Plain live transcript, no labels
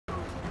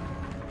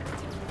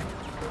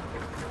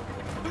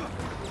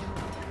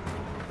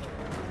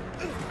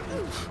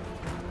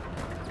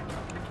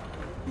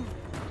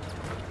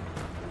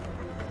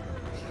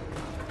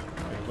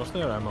Is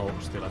there ammo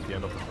still at the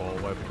end of the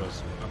hallway?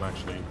 Because I'm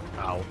actually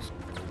out.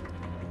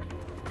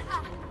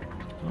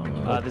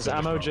 There's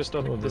ammo just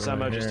up. There's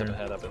ammo just up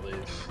ahead, I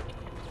believe.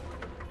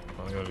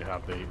 I only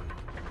have the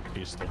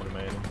pistol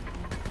remaining.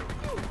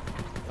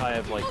 I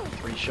have like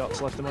 3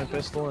 shots left in my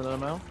pistol, and then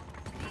I'm out.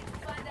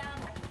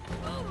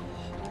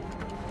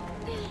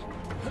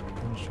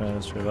 I'm just trying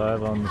to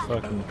survive on the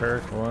fucking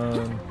perk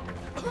alone.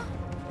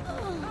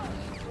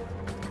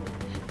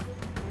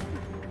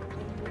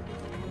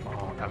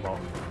 Oh, ammo.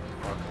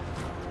 Fuck.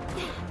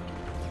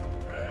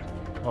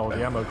 Oh,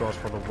 the ammo goes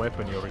for the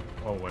weapon you're.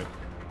 Oh wait.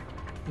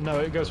 No,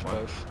 it goes for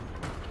both.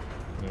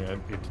 Yeah,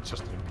 it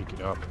just didn't pick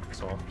it up.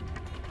 That's all.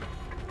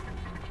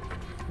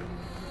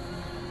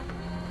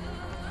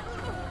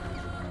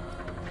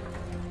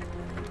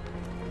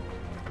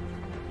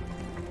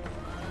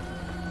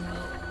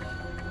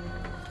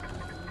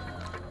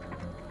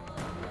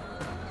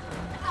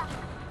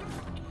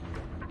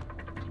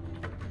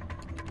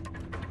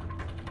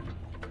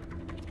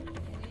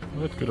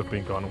 It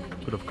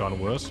could have gone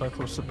worse, I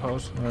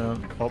suppose. Yeah.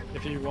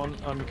 If you want,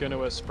 I'm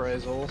gonna spray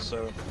as all,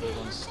 so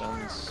everyone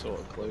stands sort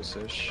of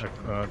close-ish.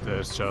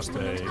 There's just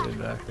a Dude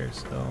back there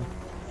still.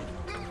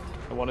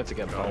 I wanted to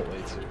get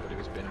Boltway too, but he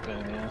was being a pain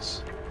in the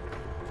ass.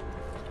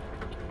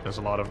 There's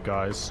a lot of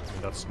guys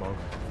in that smoke.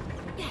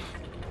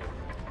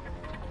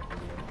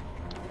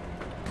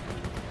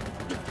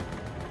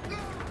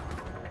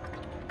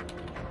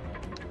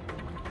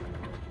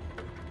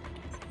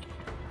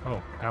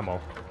 Oh,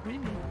 ammo.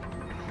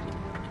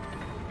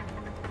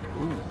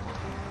 Ooh.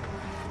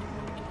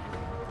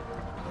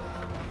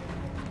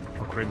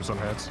 Oh, crimson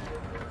heads.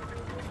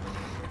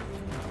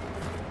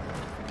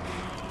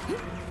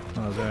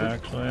 Oh, is there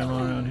actually ammo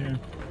around here?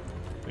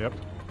 Yep,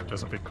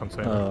 there's a big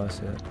container. Oh, I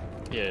see it.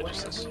 Yeah, it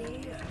just is.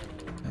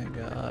 Thank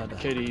God.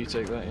 KD, you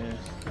take that, yeah.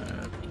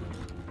 Alright.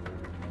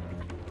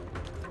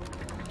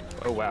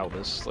 Oh wow,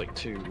 there's like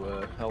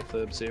 2 health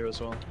herbs here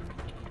as well.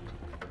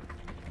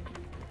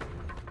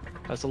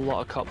 There's a lot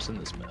of cops in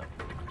this map.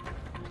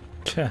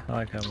 Yeah, I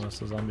like how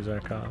most of the zombies are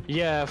cops.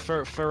 Yeah,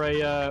 for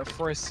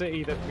a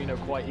city that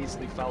quite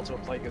easily fell to a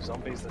plague of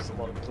zombies, there's a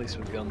lot of police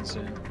with guns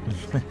here.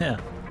 Yeah.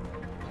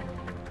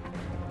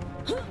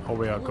 Oh,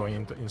 we are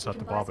going inside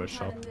the barber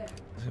shop.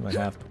 I think like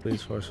half the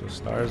police force was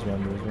STARS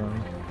members,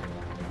 man.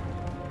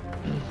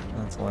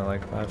 That's only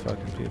like 5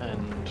 fucking people.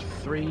 And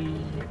 3,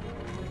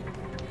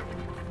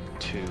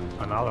 2.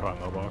 Another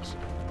ammo box.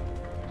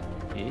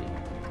 Yeah.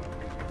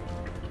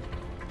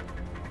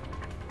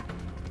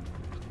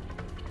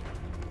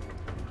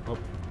 Oh,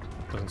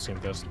 doesn't seem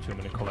there's too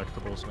many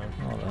collectibles now.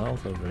 All the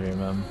health over here,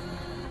 man.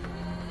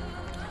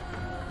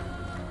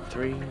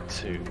 3,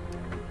 2.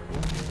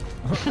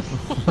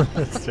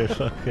 That's their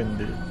fucking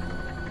dude.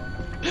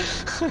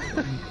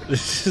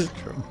 This is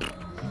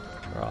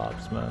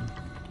drops, man.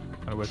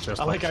 And we're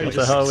just I like how you What the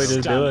just hell are we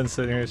just stand- doing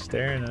sitting here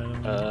staring at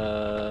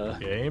him?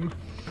 Game?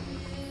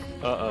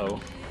 Uh-oh.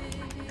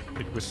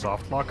 Did we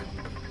soft lock?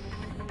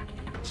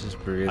 Just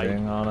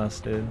breathing on us,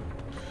 dude.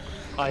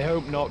 I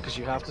hope not, because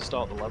you have to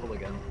start the level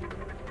again.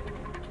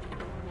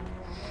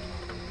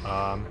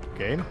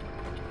 Game?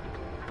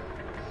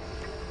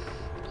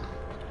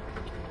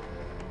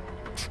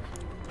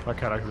 My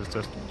character is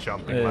just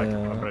jumping like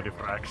I'm ready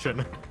for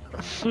action.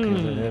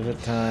 Give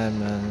it time,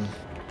 man.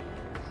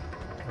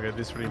 Okay,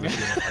 this really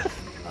is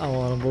I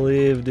wanna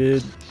believe,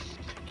 dude.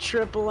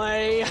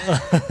 AAA!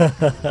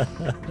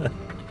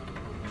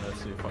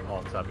 Let's see if my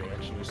alt tabbing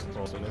actually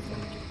solves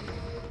anything.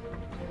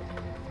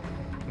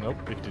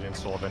 Nope, it didn't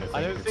solve anything.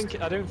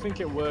 I don't think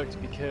it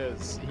worked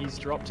because he's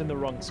dropped in the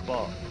wrong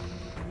spot.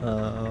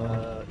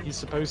 He's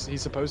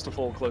supposed to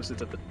fall closer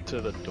to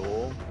the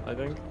door, I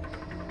think.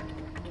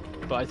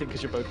 But I think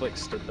because you're both like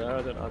stood there,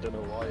 I don't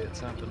know why it's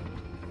happened.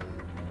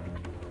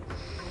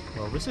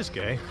 Well, this is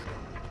gay.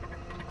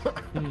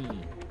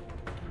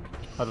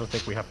 I don't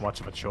think we have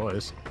much of a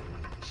choice.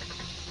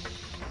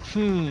 I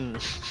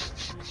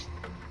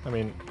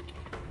mean,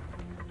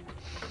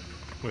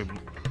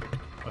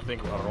 I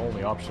think our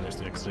only option is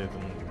to exit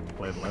and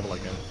play the level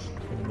again.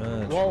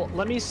 Well,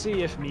 let me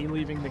see if me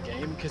leaving the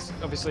game, because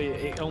obviously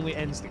it only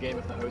ends the game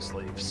if the host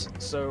leaves.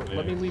 So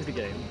let me leave the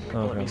game. Okay.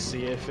 Let me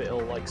see if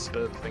it'll like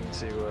spur the thing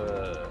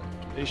to.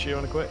 Is she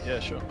wanna quit? Yeah,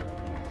 sure.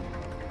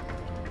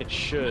 It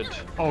should.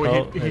 Oh,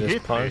 he just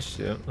hit punched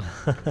me. you.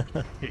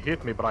 He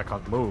hit me, but I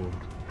can't move.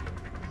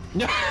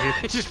 No,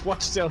 I just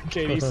watched it on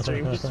KD's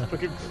stream, just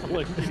fucking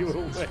flip you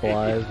away.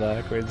 Flies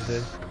backwards,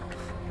 dude.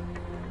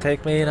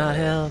 Take me, not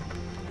him.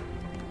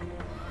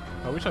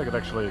 I wish I could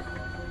actually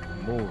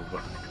move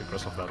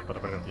because of that, but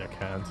apparently I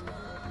can't.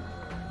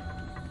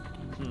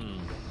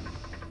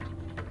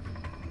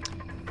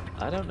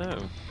 I don't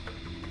know.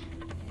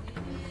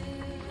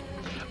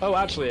 Oh,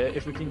 actually,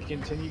 if we can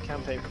continue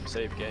campaign from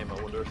save game,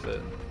 I wonder if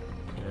it...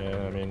 Yeah,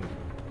 I mean...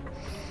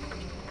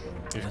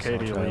 If Guess I'll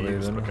KD try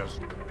leaves, leaving. because...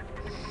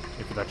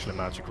 If it actually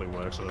magically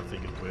works, I don't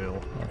think it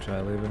will. I'll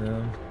try leaving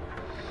him.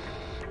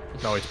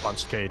 No, it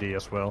punched KD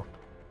as well.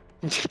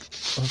 What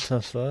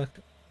the fuck?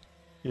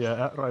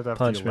 Yeah, right after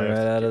Punch you me left.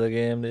 right out of the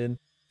game, dude.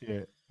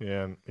 Yeah,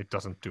 Yeah, it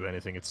doesn't do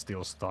anything. It's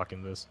still stuck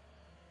in this.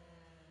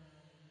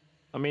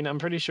 I mean, I'm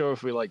pretty sure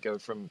if we like go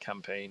from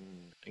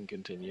campaign and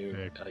continue,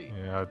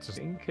 Yeah, I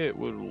think it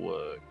would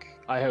work.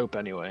 I hope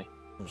anyway.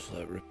 I'll just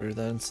let Ripper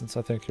then, since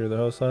I think you're the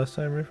host last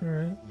time,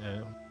 Ripper, right?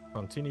 Yeah.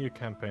 Continue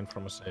campaign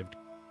from a saved.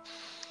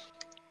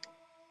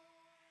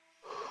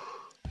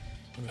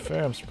 To be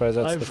fair, I'm surprised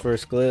that's the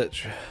first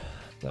glitch.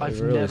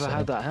 I've never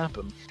had that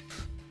happen.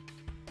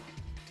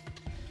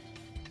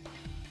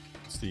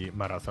 It's the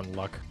marathon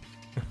luck.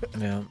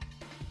 Yeah.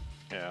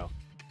 Yeah.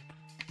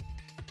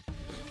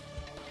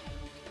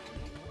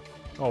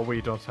 Oh,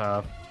 we don't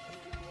have...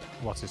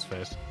 What's his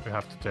face? We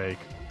have to take...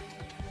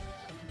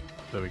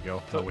 There we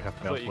go. Now we have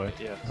Meltway.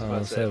 Yeah,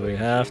 Oh, so we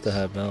have to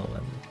have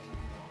Meltway.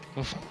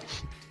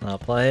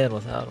 Not playing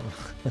without him.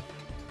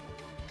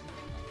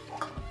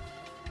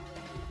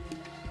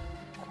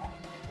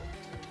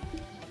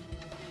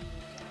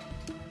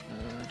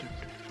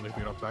 Leave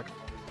me not back.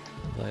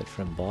 Light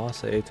from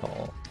Boss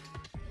Atoll.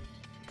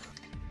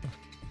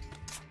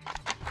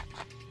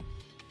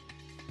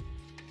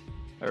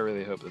 I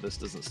really hope that this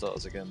doesn't start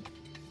us again.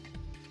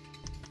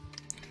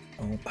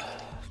 Oh.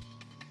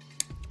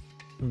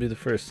 It'll be the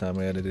first time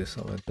we had to do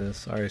something like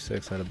this.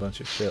 RE6 had a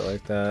bunch of shit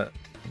like that.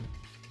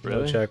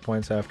 Really? No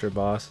checkpoints after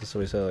bosses, so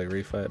we said like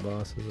refight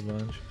bosses a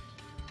bunch.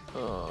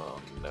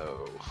 Oh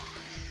no.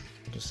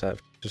 Just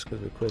because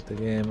we quit the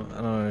game.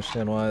 I don't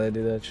understand why they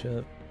do that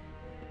shit.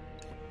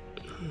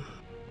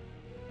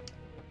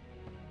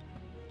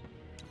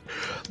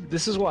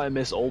 This is why I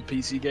miss old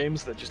PC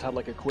games that just had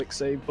like a quick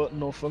save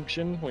button or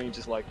function where you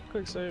just like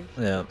quick save.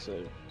 Yeah. Quick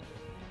save.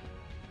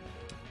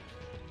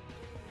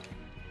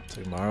 It's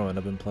like Morrowind,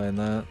 I've been playing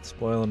that. It's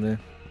spoiling me.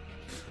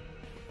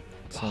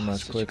 So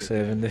much quick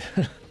saving, dude.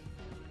 I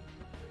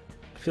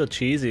feel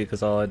cheesy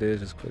because all I do is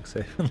just quick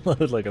save and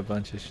load like a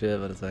bunch of shit,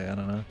 but it's like, I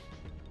don't know.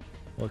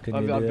 What can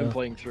you do? I've been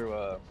playing through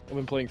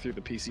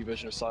the PC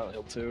version of Silent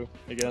Hill 2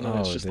 again, and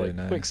it's just dude, like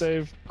nice.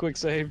 quick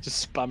save,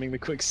 just spamming the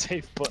quick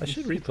save button. I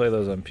should replay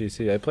those on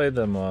PC. I played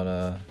them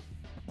on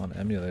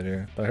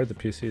emulator, but I heard the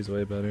PC is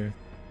way better.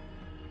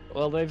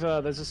 Well,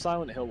 there's a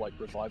Silent Hill like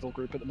revival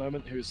group at the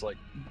moment who's like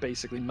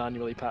basically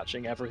manually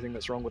patching everything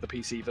that's wrong with the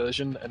PC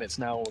version, and it's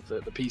now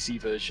the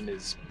PC version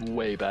is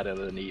way better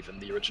than even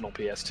the original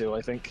PS2,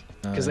 I think,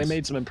 because they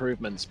made some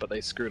improvements, but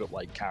they screwed up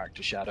like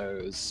character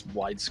shadows,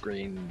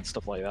 widescreen,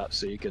 stuff like that,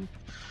 so you can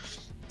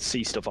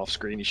see stuff off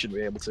screen you shouldn't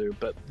be able to.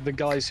 But the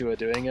guys who are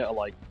doing it are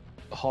like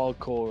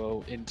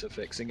hardcore into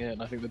fixing it,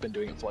 and I think they've been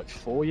doing it for like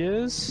 4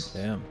 years.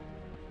 Damn.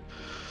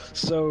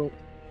 So.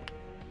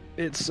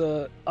 It's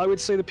I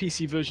would say the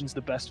PC version's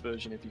the best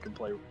version if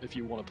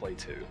you want to play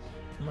 2.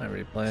 I might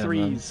replay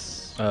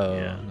 3's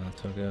yeah, not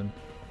so good.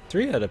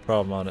 3 had a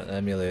problem on an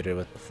emulator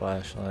with the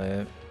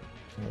flashlight.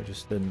 It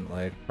just didn't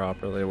like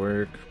properly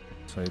work,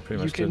 so you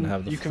pretty much didn't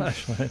have the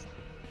flashlight.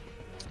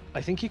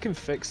 I think you can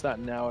fix that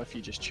now if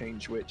you just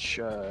change which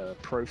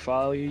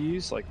profile you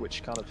use, like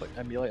which kind of like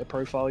emulator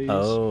profile you use.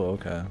 Oh,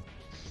 okay.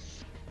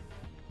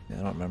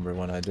 Yeah, I don't remember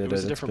when I did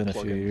it. It's been a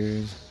few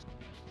years.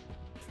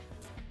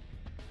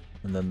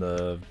 And then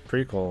the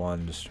prequel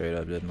one just straight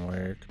up didn't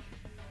work.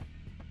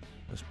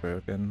 Just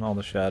broken. All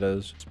the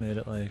shadows just made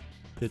it like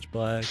pitch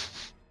black.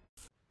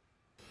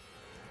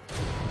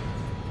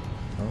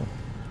 Oh.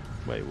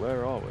 Wait,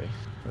 where are we?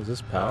 Was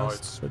this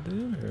past the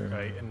dude?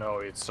 Or?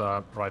 No, it's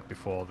right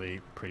before the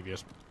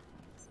previous.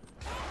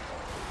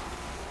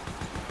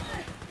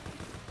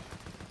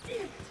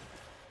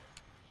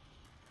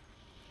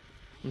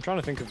 I'm trying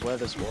to think of where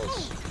this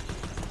was.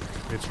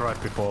 It's right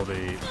before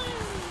the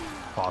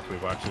part we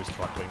were actually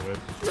struggling with.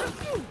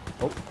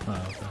 Oh, okay.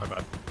 My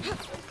bad.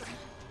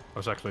 I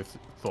was actually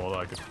thought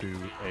I could do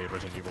a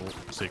Resident Evil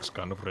 6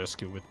 kind of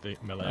rescue with the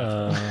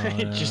melee.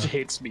 It just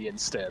hits me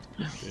instead.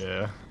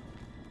 Yeah.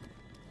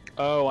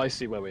 Oh, I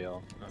see where we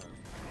are.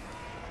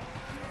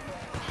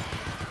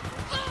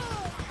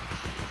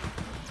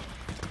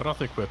 I don't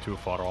think we're too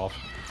far off.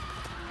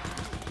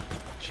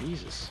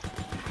 Jesus.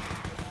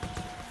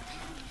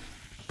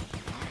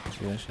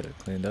 Yeah, I should have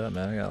cleaned up,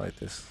 man. I got like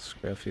this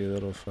scruffy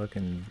little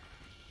fucking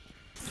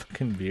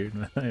beard,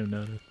 man. I didn't even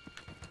notice.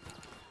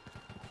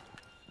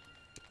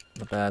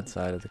 The bad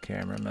side of the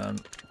camera, man.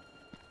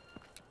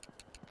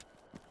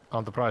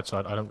 On the bright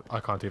side, I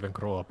can't even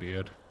grow a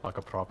beard, like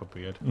a proper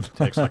beard. It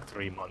takes like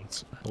 3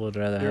 months. I would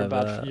rather have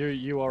that.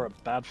 You are a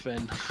bad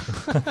Finn.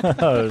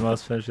 Oh,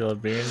 most Finns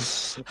have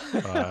beards.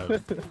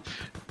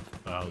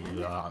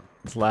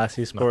 Is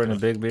Lassie sporting a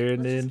big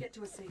beard, dude?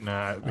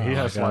 Nah, he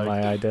has like...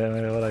 my idea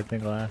of what I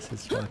think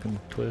Lassie's fucking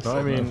twist. No,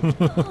 I mean,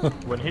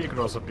 when he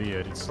grows a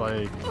beard, it's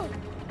like...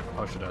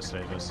 How should I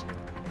say this?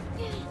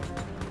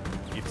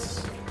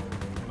 It's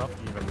not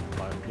even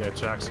like... Yeah,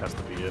 Jax has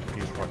the beard,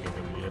 he's rocking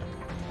the beard.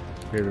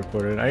 Beard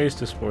reported. I used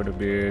to sport a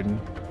beard.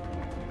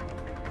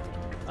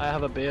 I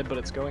have a beard, but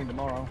it's going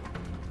tomorrow.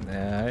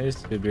 Yeah, I used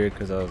to do beard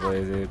because I was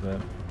lazy,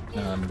 but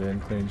now I'm doing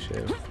clean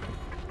shave.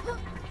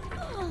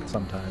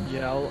 Sometimes.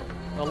 Yeah,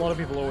 A lot of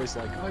people are always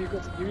like, oh, you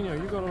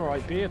got an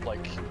alright beard.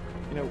 Like,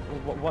 you know,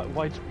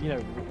 why, you know,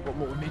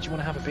 what made you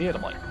want to have a beard?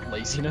 I'm like,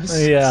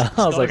 laziness. Yeah,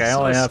 I was like, I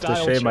only have to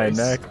shave my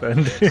neck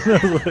then.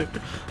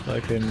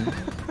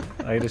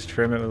 I just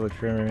trim it with a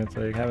trimmer. It's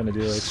like having to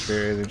do like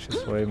straight razor, it's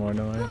just way more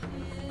annoying.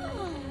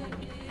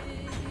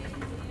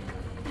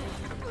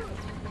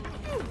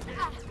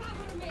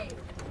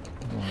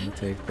 I want to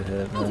take the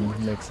hit and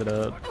then mix it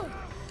up.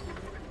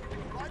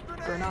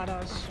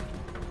 Granadas.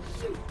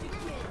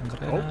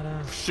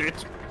 Granada. Oh,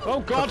 shit! Oh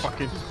god!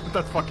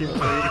 That fucking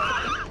thing.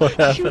 What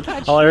happened?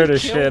 All I heard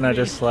is shit and I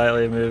just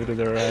slightly moved to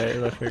the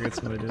right. I figured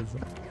somebody did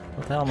something.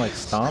 What the hell? I'm like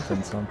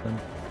stomping something.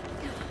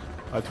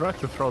 I tried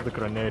to throw the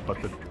grenade,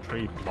 but the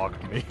tree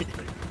blocked me.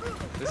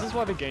 This is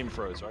why the game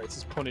froze, right? It's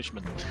his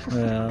punishment.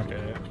 Yeah.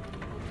 Okay.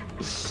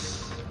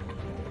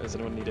 Does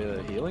anyone need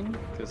a healing?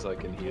 Because I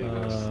can heal you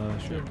guys.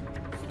 Sure.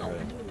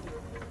 Okay.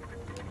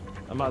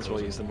 I might as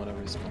well use them whenever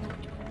we spawn.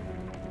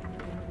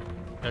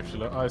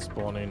 Actually, I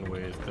spawn in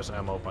with... There's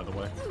ammo, by the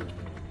way.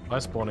 I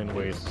spawn in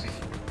with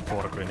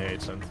 4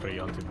 grenades and 3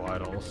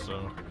 antivirals,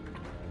 so...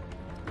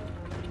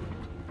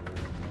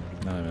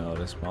 No, I mean, I'll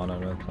just spawn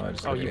on it. I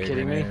just Oh, like you a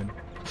kidding me? grenade.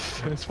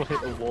 First one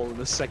hit the wall and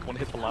the second one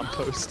hit the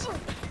lamppost.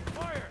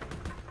 Fire!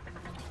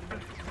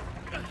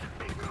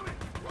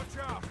 Watch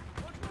out!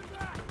 Watch my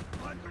back!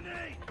 One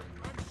grenade!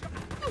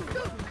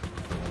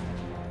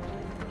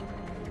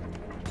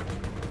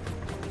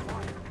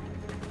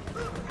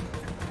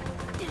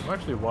 I'm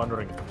actually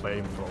wondering if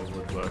flamethrowers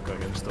would work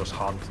against those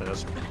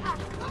hunters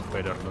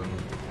better than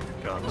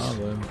guns.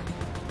 Probably.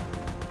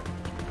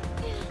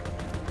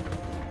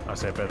 I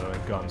say better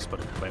than guns, but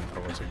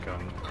flamethrowers a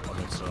gun on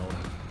its own.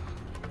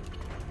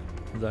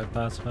 Is that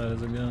classified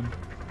as a gun?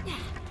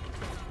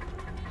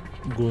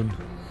 Gun.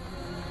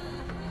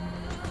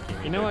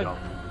 You know what?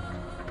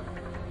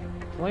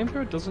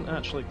 Flamethrower doesn't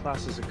actually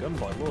class as a gun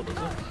by law, does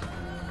it?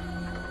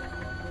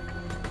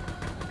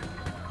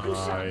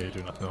 I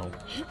do not know.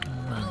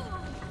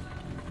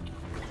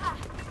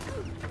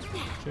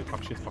 Shit,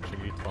 fuck, shit, fuck,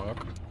 shit,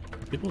 fuck.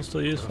 People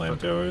still use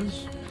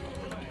flamethrowers?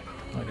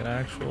 Like an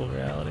actual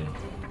reality?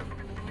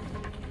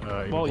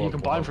 Well, you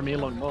can buy them from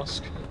Elon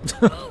Musk.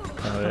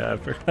 Oh yeah, I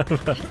forgot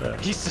about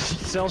that. He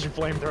sells you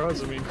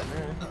flamethrowers, I mean.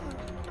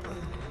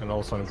 And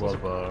also in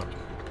World War...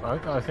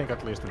 I think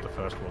at least in the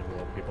First World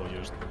War people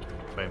used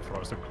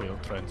flamethrowers to clear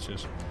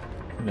trenches.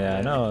 Yeah,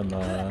 I know in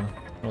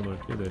World War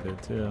II they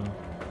did too.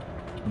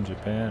 In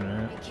Japan,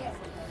 right?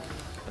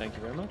 Thank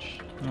you very much.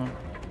 Oh,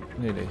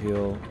 I need to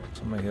heal.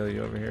 Somebody heal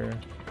you over here.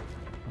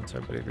 Once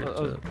everybody groups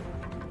up.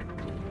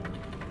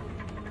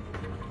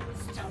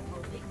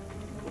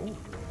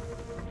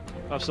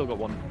 I've still got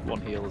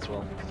one heal as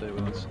well. Stay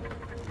with us.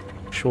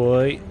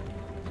 Choi.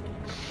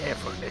 Yeah,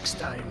 for next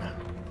time.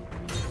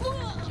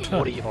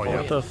 What are you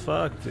What the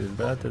fuck, dude?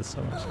 That did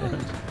so much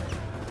damage.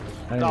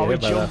 I didn't Oh, get we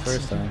hit by that jumped.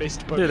 first time.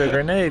 Missed, Dude, a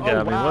grenade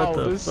got me. wow, What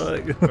the this-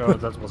 fuck? No,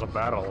 that was a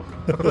battle.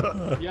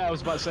 Yeah, I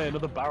was about to say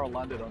another barrel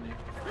landed on you.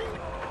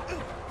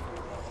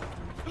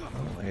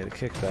 Oh, I gotta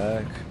kick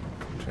back.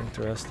 Drink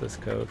the rest of this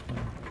coke.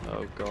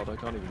 Oh god, I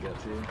can't even get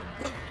to you.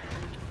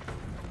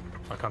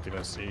 I can't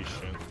even see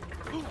shit.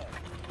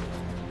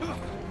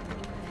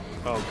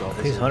 Oh god.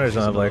 These hunters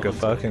don't have like a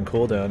fucking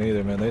cooldown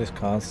either, man. They just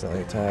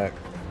constantly attack.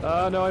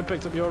 No, I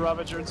picked up your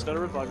Ravager instead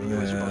of reviving you.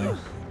 Where's your body? Yeah.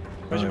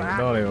 Where's your back?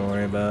 Don't even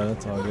worry about it.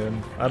 It's all good.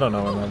 I don't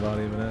know where my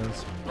body even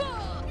is.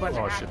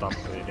 Oh shit, I'm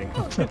bleeding.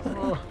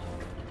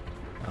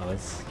 Oh,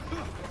 it's...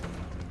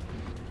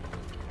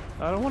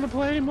 I don't want to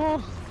play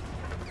anymore.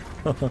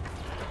 Don't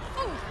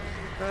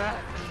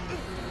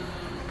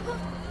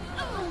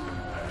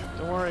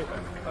worry,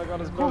 I got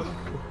his both.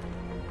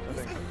 I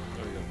think.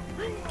 There we go.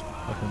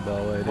 Fucking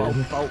Beltway, dude. Well,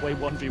 Beltway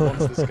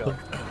 1v1's this guy.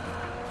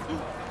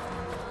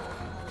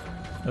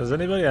 Does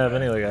anybody have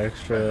any like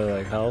extra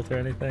like health or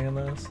anything in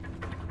this?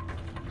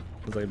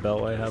 Does like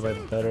Beltway have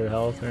like better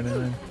health or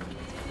anything?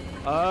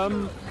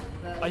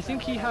 I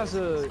think he has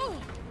a...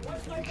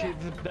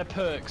 They're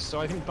perks, so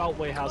I think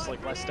Beltway has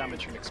like less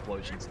damage from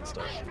explosions and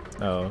stuff.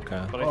 Oh,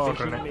 okay. But I think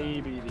he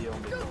may be the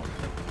only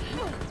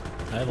one.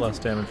 I have less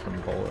damage from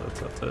bullets,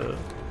 that's it.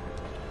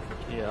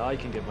 Yeah, I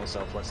can give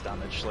myself less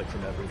damage like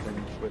from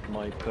everything with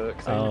my perk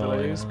thing Oh, that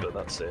I yeah. use, but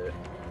that's it.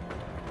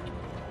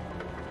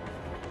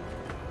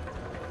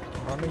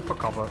 Running for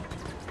cover.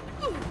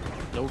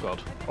 Oh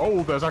god.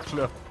 Oh, there's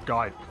actually a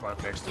guy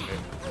right next to me.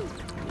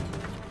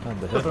 God,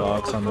 the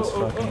hitbox on this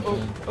fucking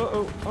thing.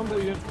 I'm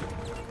bleeding.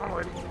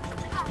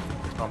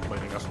 I'm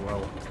bleeding as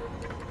well.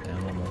 Yeah,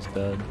 I'm almost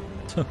dead.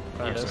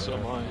 Yeah, so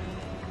am I.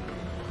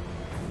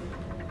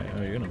 Hey,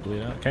 oh, you're gonna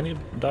bleed out. Can you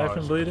die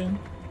from bleeding?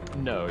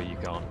 No, you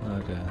can't.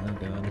 Okay, thank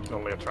God. It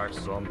only attracts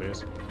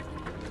zombies.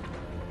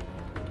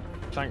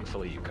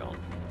 Thankfully, you can't.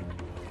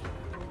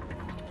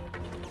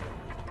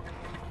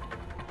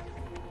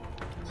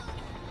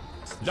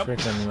 It's the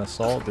freaking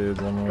assault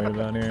dudes I'm worried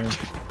about here.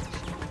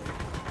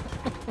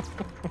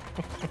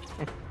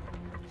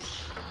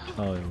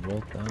 Oh, you're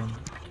both down.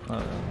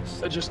 Oh,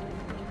 I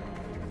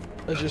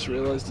just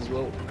realized as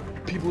well,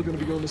 people are going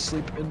to be going to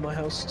sleep in my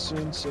house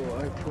soon, so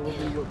I probably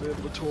won't be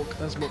able to talk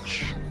as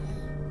much.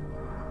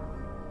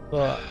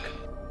 Fuck.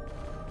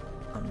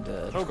 I'm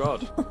dead. Oh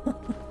god.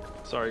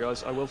 Sorry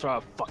guys, I will throw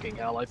a fucking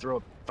hell. I threw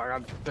a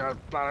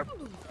bag.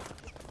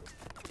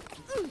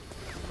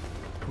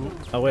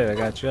 Oh wait, I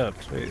got you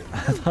up. Sweet. I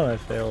thought I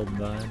failed and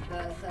died.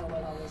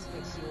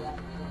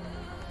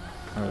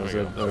 Or was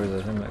it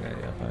him that got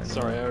you up?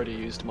 Sorry, I already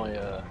used my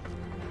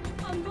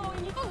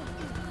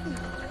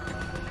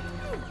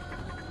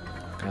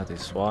God,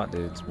 these SWAT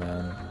dudes,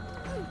 man.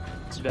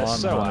 They're SWAT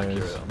so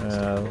hunters. accurate on this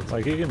Yeah, stuff.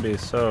 like you can be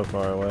so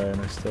far away and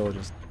they're still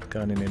just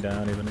gunning you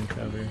down even in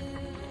cover.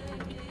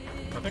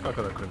 I think I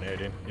got a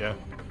grenade in, yeah.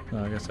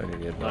 No, I guess I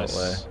could get Nice.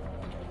 beltway.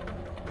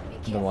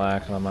 Been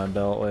lacking on my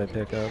beltway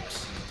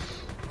pickups.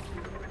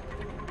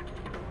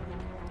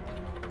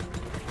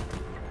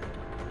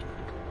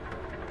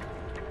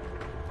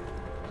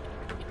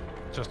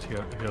 Just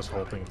here's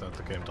hoping that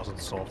the game doesn't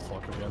soft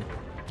lock again.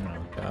 Oh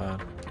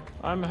god.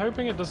 I'm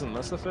hoping it doesn't.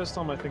 That's the first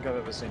time I think I've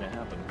ever seen it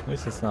happen. At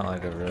least it's not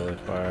like a really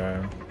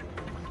far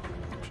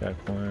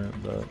checkpoint,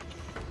 but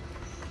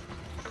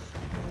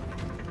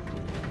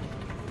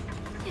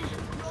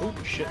Oh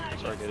shit!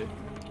 Sorry, Kitty.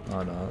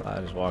 oh no,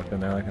 I just walked in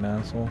there like an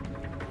asshole.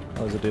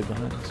 Oh, there's a dude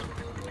behind us.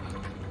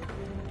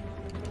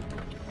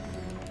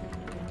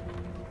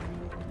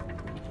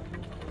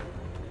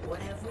 What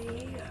have we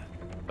here?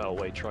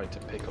 Beltway tried to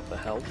pick up the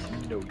health.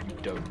 No, you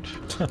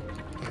don't.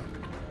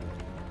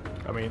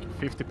 I mean,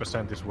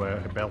 50% is where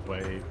a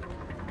beltway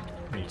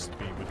needs to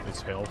be with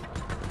its health.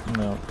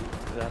 No.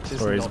 That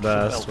is Where he's not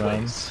best, for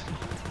man. beltways.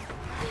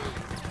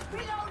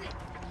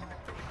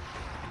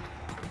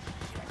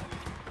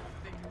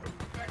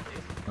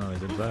 Oh,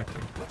 he's in back.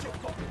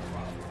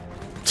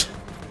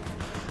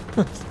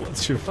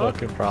 What's your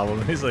fucking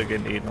problem? He's like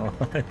getting eaten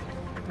alive.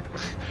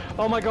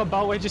 Oh my god,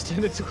 Beltway just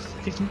turned into a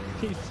fucking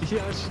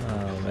yes.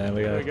 Oh man,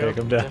 we gotta There we take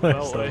go. him down.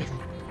 Beltway.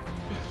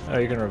 Oh,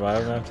 you can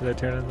revive him after they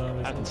turn into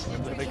And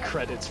zombies? the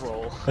credits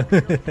roll.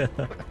 Yep.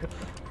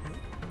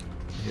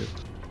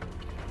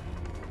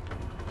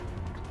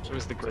 It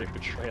was the great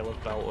betrayal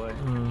of Beltway.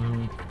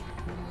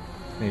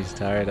 He's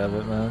tired of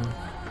it, man.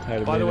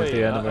 Tired of By the being at way,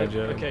 the end of our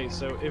joke. okay,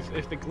 so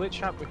if the glitch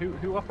happened,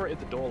 who operated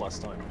the door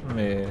last time?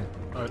 Me.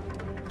 I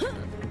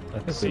I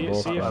think we See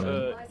both if got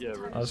it. yeah,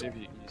 was-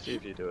 see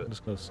if you do it.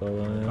 Just go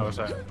solo. I Yeah. was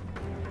oh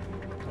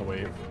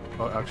wait.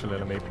 Oh, actually,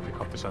 let me pick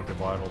up this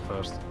antiviral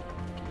first.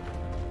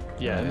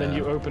 Yeah, and then Yeah.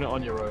 you open it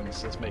on your own,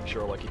 so let's make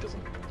sure like he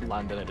doesn't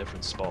land in a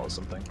different spot or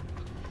something.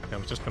 Okay,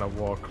 I'm just gonna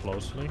walk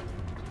closely.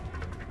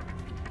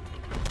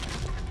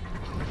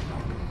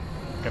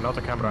 Okay, now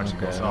the camera actually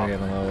Okay, goes we're up.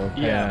 getting a little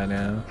Yeah. pan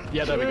now.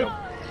 Yeah, there we go.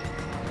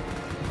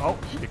 Oh,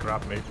 he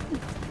grabbed me.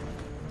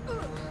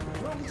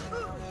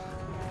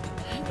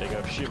 There you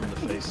go. Shoot him in the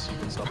face. You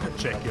can stop him.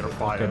 Check your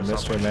fire. Fucking Mr.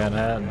 somewhere.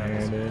 Manhattan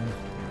here, dude.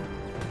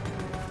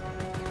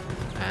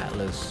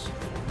 Atlas.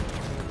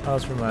 Oh,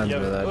 this reminds me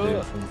of that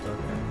dude from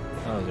fucking...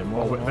 Oh, is there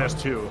more Oh, than wait, there's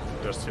one? two.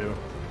 There's two.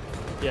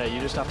 Yeah, you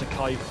just have to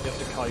kite. You have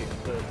to kite.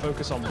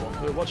 Focus on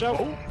one. Watch out!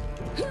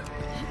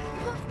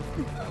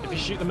 If you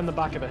shoot them in the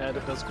back of the head,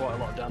 it does quite a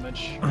lot of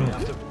damage. You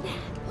have to.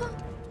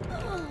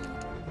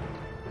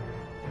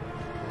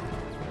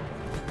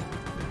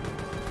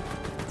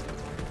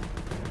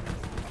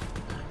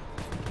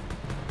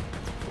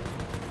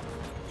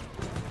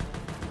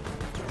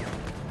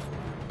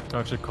 I'm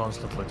actually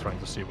constantly trying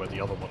to see where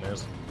the other one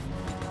is.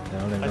 I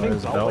don't even I know think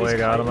his Beltway's beltway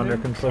got him kiting under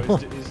him, control.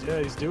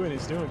 So he's doing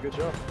a good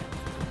job.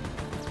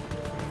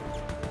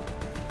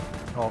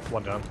 Oh,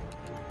 one down.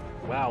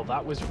 Wow,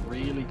 that was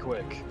really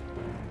quick.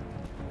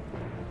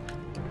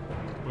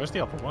 Where's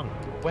the other one?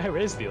 Where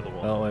is the other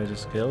one? Beltway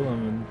just killed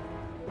him and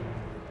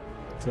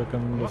took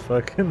him to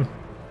fucking...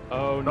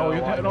 Oh No,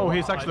 no! I know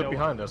he's what- I actually know-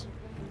 behind us.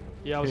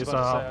 Yeah, I was he's,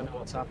 about to say I know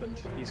what's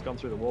happened. He's gone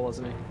through the wall,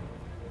 hasn't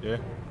he? Yeah.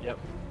 Yep.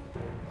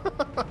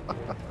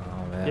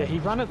 Oh man. Yeah, he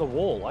ran at the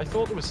wall. I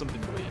thought there was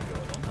something weird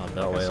going Oh, on.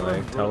 Beltway I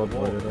like guess I wrote the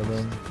wall. teleported at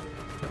him.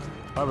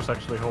 I was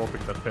actually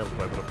hoping that Beltway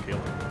would have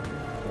killed him.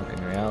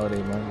 Fucking reality,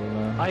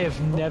 man. I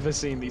have never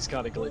seen these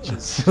kind of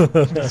glitches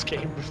in this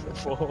game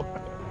before.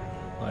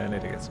 Oh, I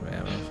need to get some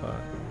ammo, fuck.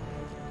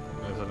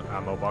 There's an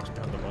ammo box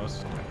behind the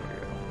mouse.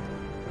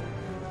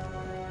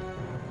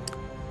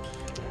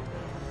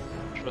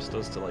 Trust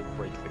us to like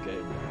break the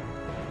game.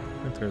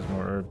 I think there's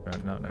more herb.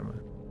 No, never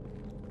mind.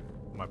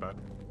 My bad.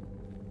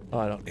 Oh,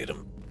 I don't need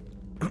them.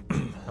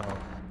 Oh,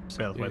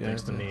 Beltway You takes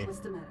guys the knee. What's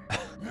the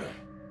matter?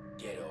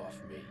 Get off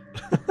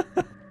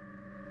me.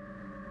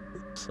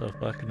 So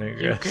fucking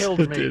aggressive. You killed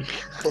me. dude.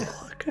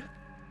 Fuck.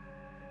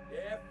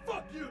 Yeah,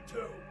 fuck you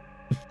too.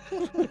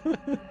 Are they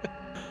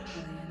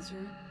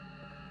answering?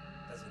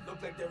 Does it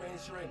look like they're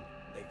answering?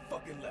 They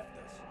fucking left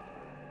us.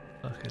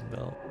 Fucking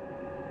belt.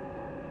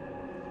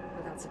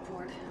 Without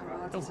support, our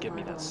odds of Don't give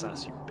me that survival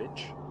sass, you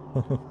bitch.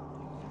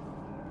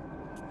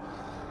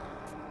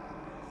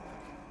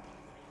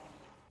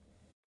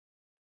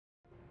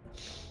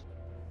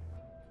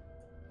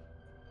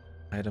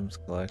 Items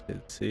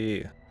collected.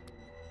 C.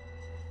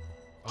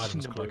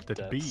 Items Number of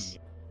collected B. deaths.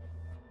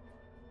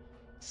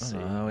 I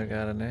don't know how we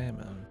got a name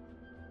him.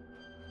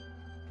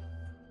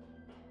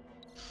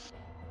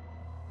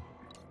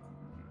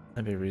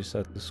 Maybe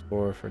reset the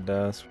score for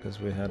deaths because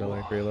we had to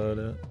like reload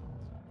it.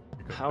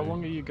 How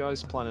long are you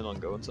guys planning on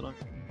going tonight?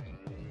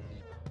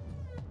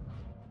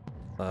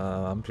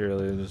 I'm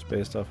purely just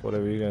based off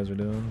whatever you guys are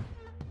doing.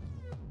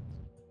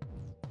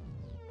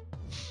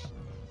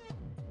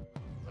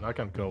 And I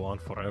can go on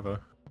forever.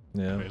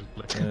 Yeah.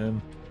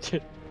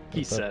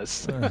 He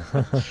says.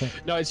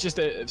 No, it's just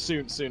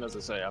soon as I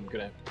say, I'm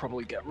gonna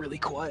probably get really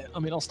quiet. I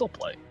mean, I'll still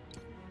play.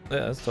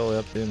 Yeah, it's totally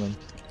up to you, man.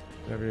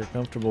 Whatever you're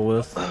comfortable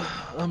with.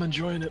 I'm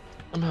enjoying it.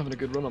 I'm having a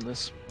good run on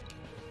this.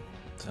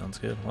 Sounds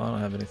good. Well, I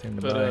don't have anything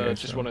to but, buy here,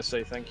 just so. want to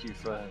say thank you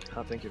for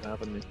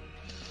having me.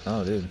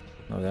 Oh, dude.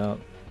 No doubt.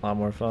 A lot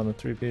more fun with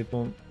 3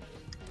 people.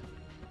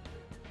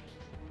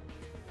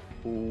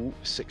 Ooh,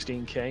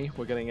 16k.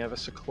 We're getting ever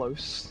so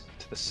close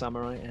to the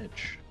samurai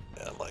edge.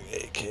 Yeah, like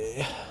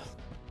 8k.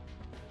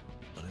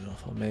 I don't know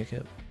if I'll make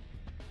it.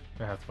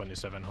 I have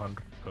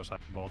 2700 because I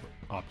bought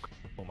up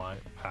for my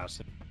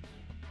passive.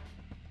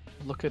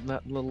 Look at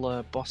that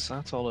little boss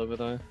sat all over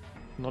there.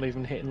 Not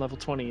even hitting level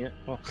 20 yet.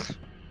 Oh,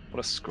 what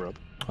a scrub.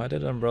 Why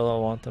did Umbrella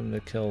want them to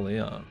kill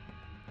Leon?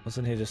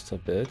 Wasn't he just a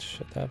bitch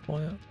at that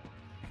point?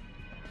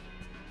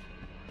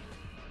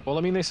 Well,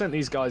 I mean, they sent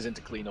these guys in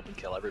to clean up and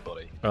kill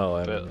everybody.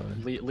 Oh, but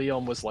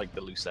Leon was like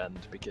the loose end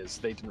because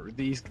they didn't.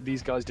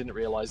 These guys didn't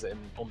realize that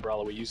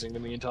Umbrella were using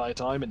them the entire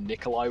time, and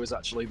Nikolai was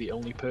actually the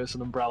only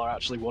person Umbrella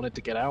actually wanted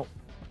to get out.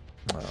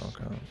 Oh,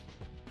 okay.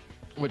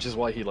 Which is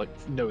why he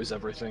like knows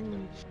everything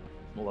and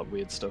all that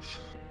weird stuff.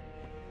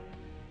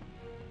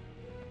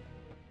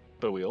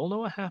 But we all know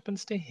what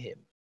happens to him.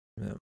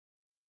 Yeah.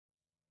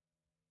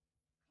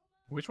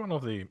 Which one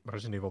of the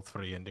Resident Evil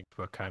 3 endings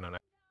were canon?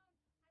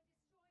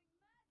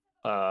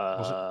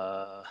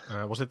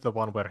 Was it the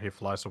one where he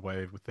flies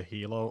away with the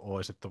helo, or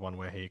is it the one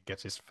where he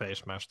gets his face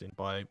smashed in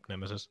by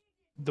Nemesis?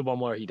 The one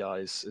where he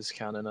dies is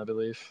canon, I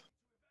believe.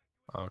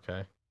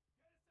 Okay.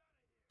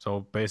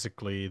 So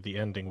basically, the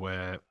ending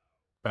where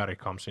Barry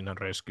comes in and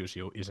rescues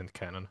you isn't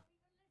canon.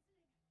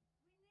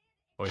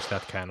 Or is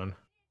that canon?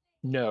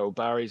 No,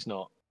 Barry's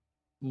not.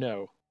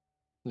 No.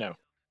 No.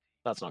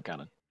 That's not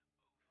canon.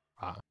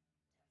 Ah.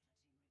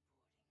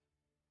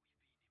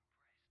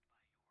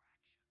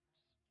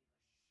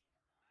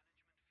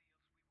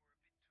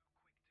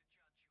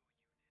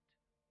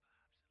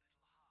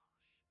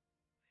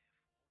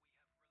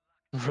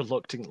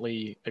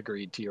 Reluctantly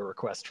agreed to your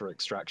request for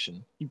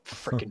extraction. You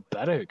freaking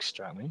better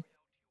extract me.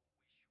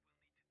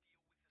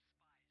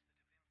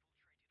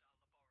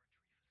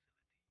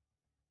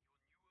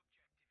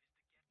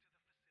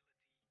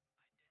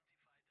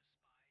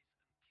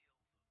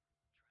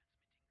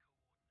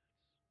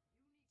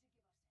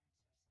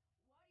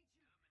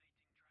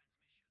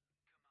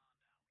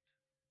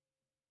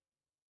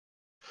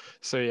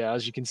 So yeah,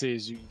 as you can see,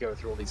 as you go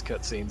through all these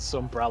cutscenes,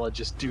 Umbrella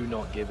just do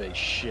not give a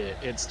shit.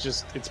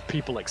 It's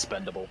people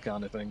expendable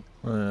kind of thing.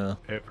 Yeah.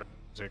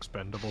 Everything's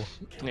expendable.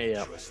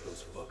 Yeah.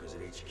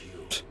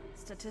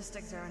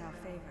 Statistics are in our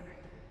favor.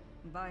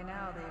 By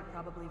now, they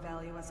probably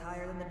value us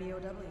higher than the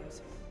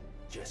BOWs.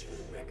 Just for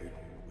the record,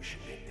 we should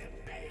make them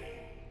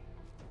pay.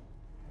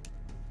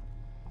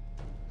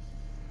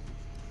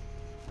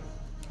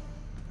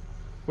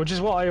 Which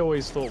is what I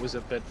always thought was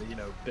a bit,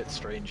 bit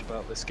strange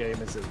about this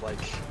game, is it like,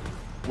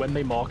 when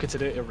they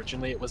marketed it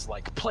originally, it was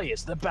like, play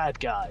as the bad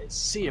guys,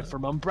 see it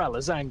from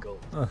Umbrella's angle.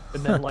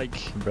 And then like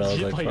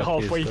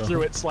halfway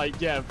through, it's like,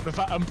 yeah, the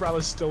fact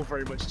Umbrella's still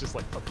very much just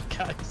like, fuck you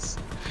guys.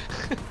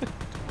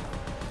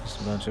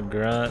 Just a bunch of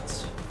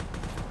grats.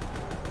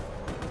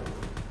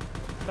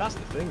 That's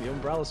the thing, the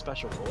Umbrella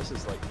Special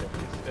Forces like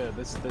thing.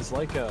 There's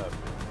like a,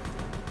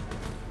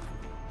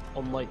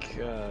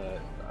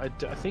 I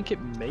think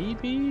it may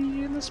be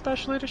in the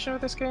special edition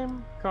of this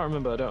game. Can't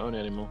remember. I don't own it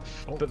anymore.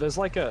 Oh. But there's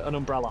like an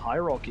Umbrella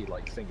hierarchy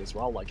like thing as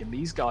well. Like, and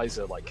these guys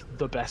are like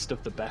the best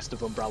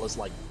of Umbrella's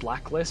like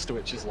blacklist,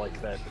 which is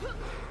like their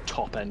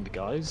top end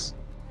guys.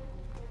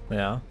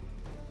 Yeah.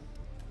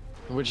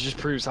 Which just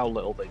proves how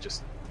little they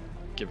just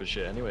give a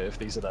shit anyway. If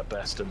these are their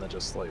best and they're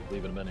just like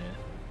leaving them in here.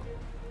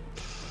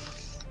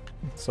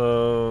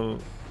 So,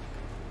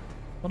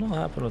 what'll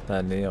happen with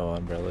that Neo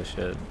Umbrella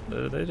shit?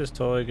 Did they just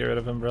totally get rid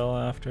of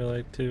Umbrella after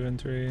like 2 and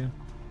 3?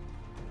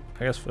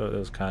 I guess it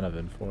was kind of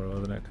in 4,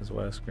 wasn't it? Because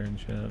Wesker and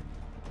shit.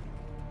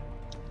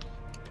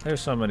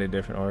 There's so many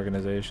different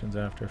organizations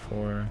after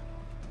 4.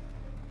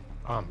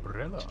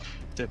 Umbrella.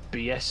 The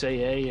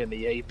BSAA and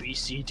the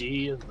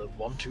ABCD and the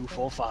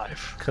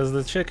 1245. Because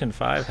the chick in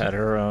 5 had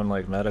her own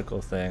like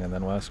medical thing, and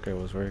then Wesker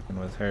was working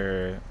with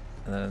her.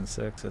 And then in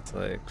 6, it's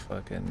like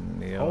fucking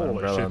Neo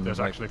Umbrella shit, and there's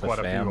like actually the quite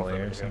a few of family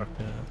them, or yeah.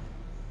 something.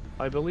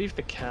 I believe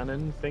the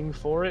canon thing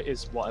for it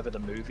is whatever the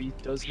movie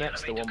does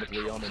next, the one with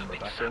Leon and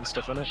Rebecca and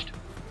stuff in it.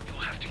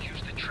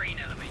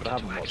 But I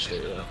haven't watched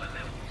it yet.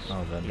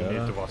 Oh, You need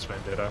Vendetta. to watch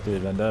Vendetta.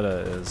 Dude, Vendetta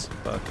is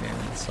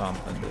fucking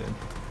something,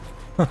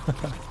 dude.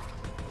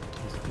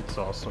 It's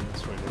awesome.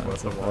 It's really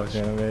That's worth a a watch.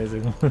 fucking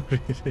amazing movie,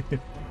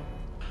 dude.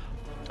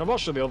 I've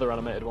watched the other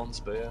animated ones,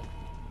 but yeah.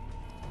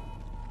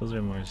 Those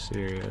are more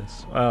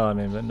serious. Well, I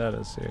mean,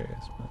 Vendetta's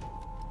serious, but...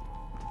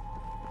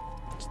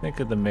 Just think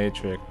of The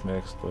Matrix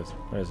mixed with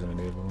Resident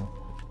Evil.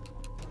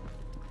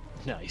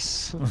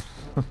 Nice.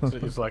 So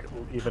it's like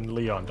even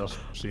Leon does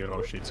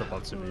zero shits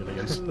about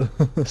civilians.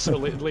 So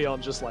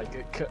Leon just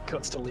like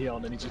cuts to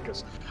Leon and he just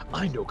goes,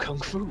 "I know kung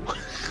fu."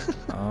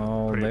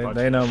 Oh, Pretty much.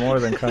 they know more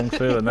than kung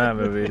fu in that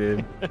movie,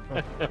 dude.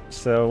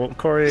 So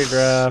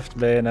choreographed,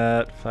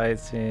 bayonet, fight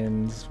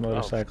scenes,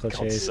 motorcycle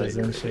God's chases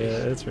sake. and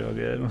shit. It's real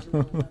good.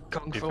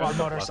 Kung fu Defend on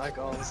the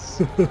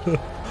motorcycles.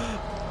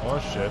 Oh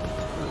shit.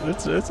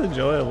 It's an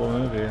enjoyable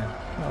movie.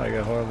 Not like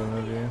a horrible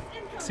movie.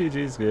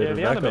 CG's good. Yeah,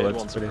 the Rebecca animated looks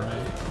ones are pretty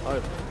great.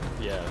 high.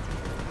 Yeah.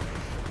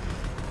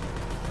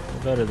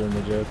 Better than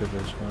the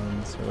Djokovic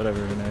ones, or whatever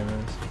her name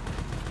is.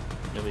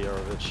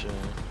 Miljovic.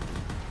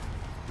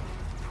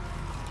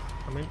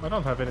 I mean, I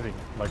don't have anything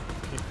like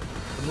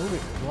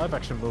the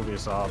live-action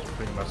movies are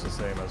pretty much the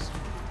same as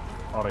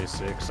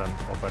RE6 and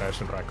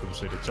Operation Raccoon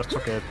City. Just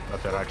forget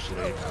that they're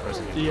actually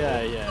Resident Evil.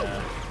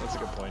 Yeah, that's a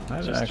good point.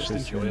 I've Just actually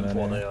enjoy seen them for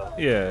what many. they are.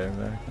 Yeah,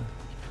 exactly.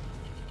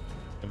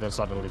 And then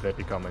suddenly they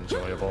become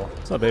enjoyable.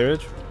 What's up,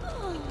 Average?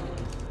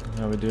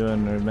 How we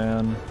doing, nerd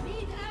man?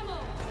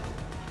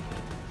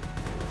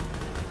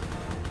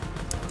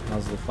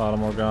 How's the Fata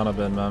Morgana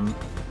been, man?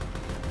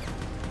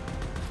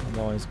 I'm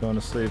always going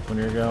to sleep when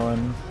you're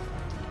going.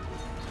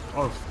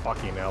 Oh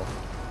fucking hell.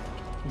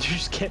 You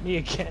just get me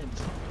again.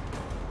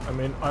 I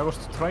mean, I was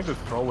trying to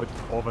throw it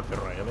over the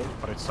railing,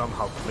 but it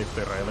somehow clipped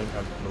the railing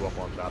and flew up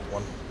on that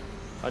one.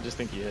 I just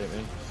think you hit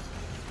me.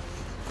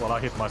 Well, I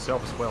hit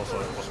myself as well, so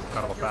it was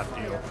kind of a bad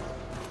deal.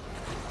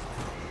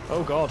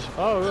 Oh god.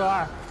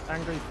 Oh,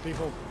 angry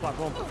people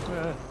platform.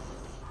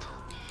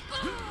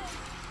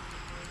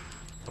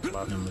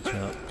 In the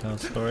chat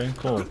story.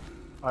 Cool.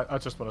 I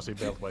just want to see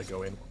Beltway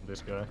go in on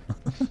this guy.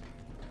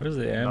 Where's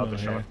the Not ammo the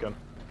here? shotgun.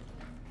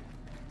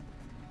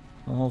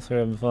 Well, hopefully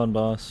you're having fun,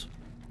 boss.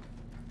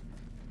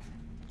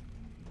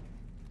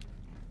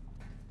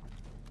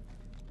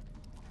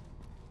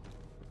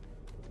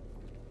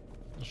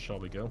 Shall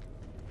we go?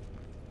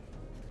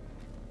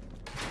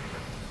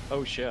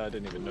 Oh shit, I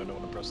didn't even know no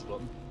one had pressed the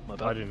button. My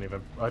bad. I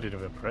didn't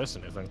even press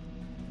anything.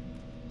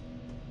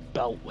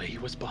 Beltway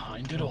was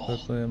behind it How all.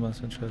 quickly am I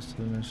interested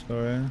in your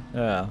story?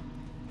 Yeah.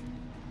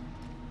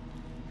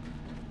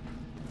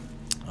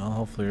 I'll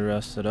hopefully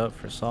rest it up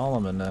for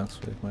Solomon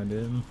next week, my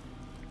dude.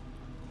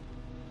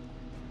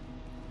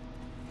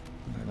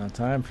 I got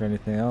time for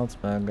anything else,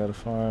 man. Gotta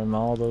farm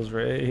all those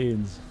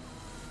raids.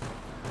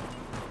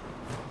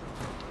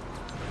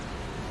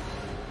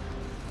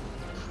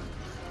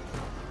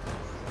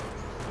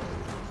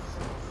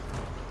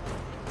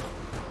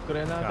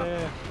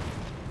 Grenade.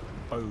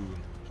 Boom.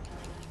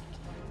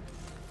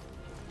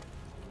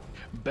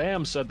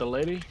 Bam, said the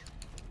lady.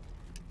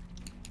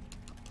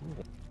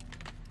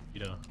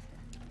 Yeah.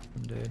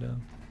 Some data.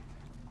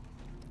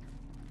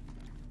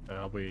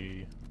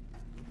 We...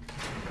 I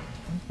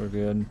think we're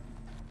good.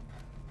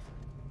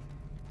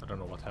 I don't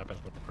know what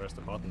happens when you press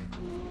the button.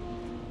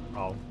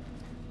 Oh.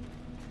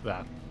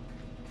 That.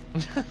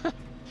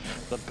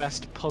 The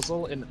best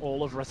puzzle in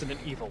all of Resident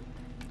Evil.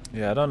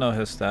 Yeah, I don't know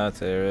his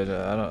stats, Arid.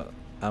 I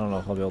don't know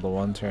if I'll be able to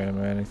one-turn him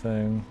or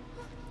anything.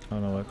 I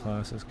don't know what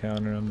classes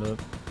counter him, but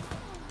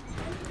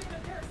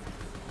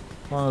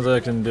as long as I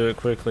can do it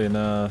quickly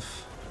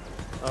enough.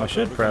 I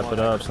should prep it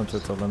up since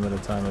it's a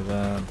limited time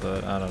event,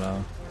 but I don't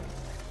know.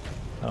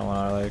 I don't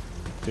want to like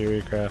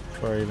theory craft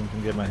before I even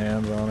can get my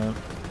hands on it.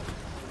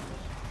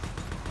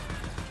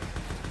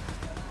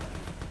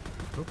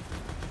 Oop.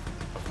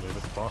 I believe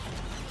it's far.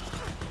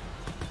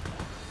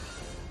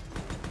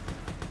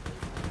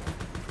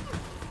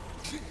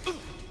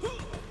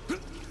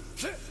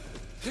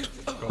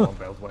 Go on,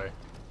 Beltway.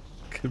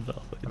 Good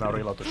ball, And I'll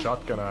reload the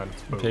shotgun and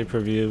boom.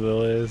 Pay-per-view,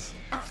 boys.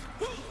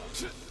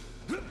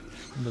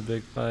 The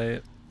big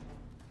fight.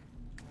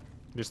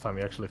 This time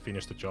he actually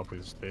finished the job with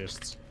his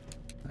fists.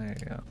 There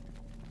you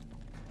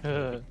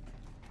go.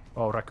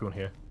 Oh, Racoon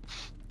here.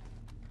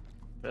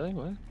 Really?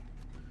 What?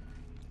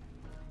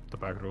 The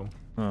back room.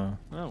 Oh.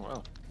 Oh,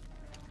 wow.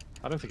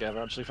 I don't think I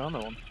ever actually found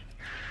that one.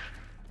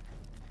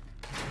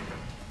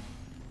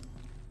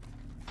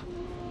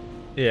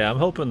 Yeah, I'm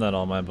hoping that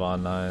all my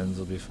Bond 9s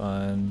will be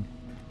fine.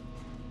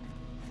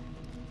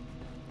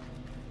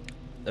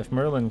 If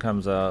Merlin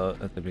comes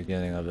out at the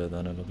beginning of it,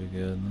 then it'll be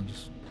good. I'll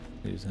just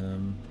use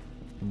him.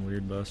 Some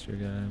weird buster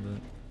guy,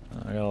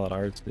 but I got a lot of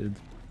arts, dude.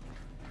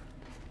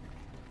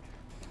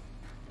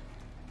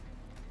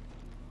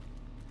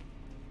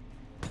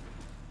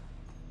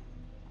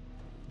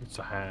 It's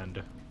a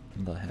hand.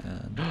 The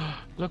hand.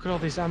 Look at all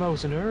these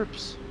ammos and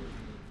herbs.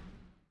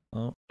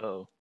 Oh.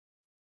 Oh.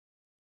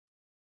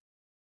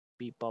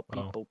 Beep bop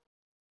beep Oh. boop.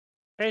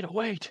 Hey,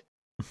 wait!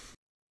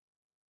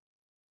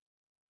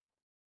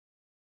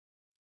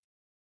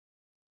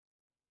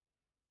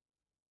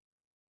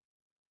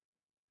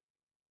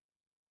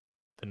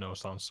 The no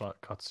sound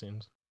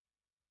cutscenes.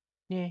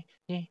 Nah,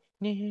 nah,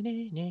 nah,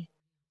 nah, nah.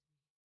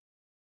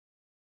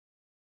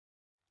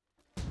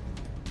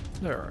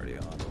 They're already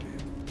on,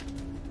 dude.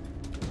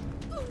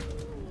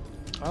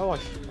 Oh, I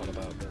forgot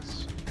about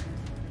this.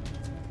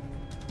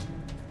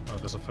 Oh,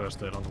 there's a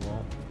first aid on the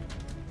wall.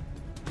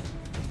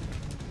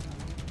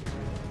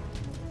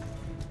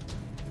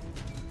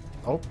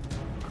 Oh,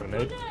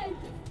 grenade.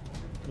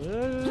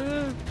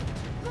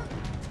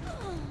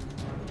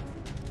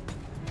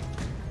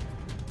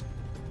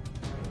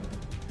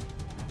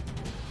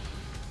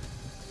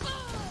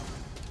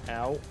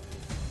 Ow.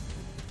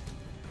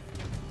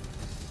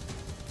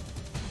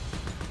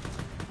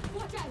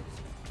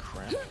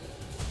 Crap.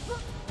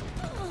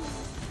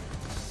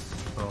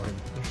 Oh,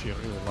 she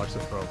really likes to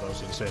throw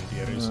those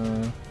incendiaries.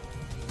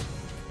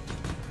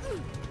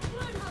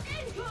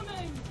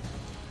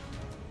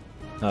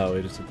 Oh,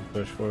 we just have to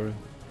push forward.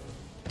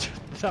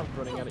 I'm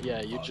running out of.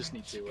 Yeah, you just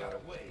need to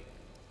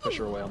push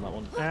her away on that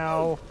one.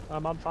 Ow!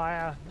 I'm on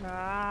fire!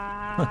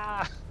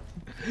 Ah!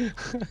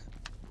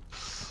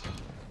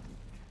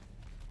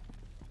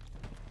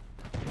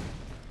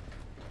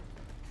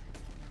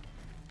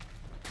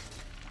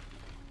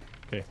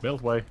 Okay,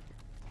 Beltway.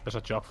 There's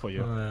a job for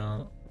you.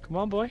 Come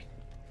on, boy.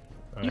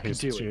 You can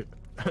do it.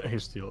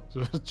 He's still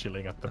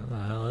chilling at the. What the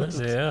hell is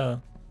it? Yeah.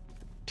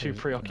 Too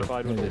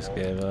preoccupied He with just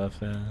the wall. gave up,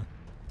 yeah.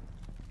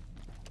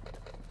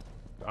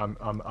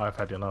 I've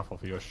had enough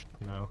of your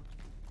now.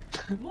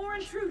 More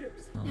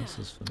intruders! Oh, this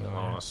is familiar.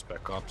 Oh,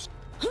 Spec Ops.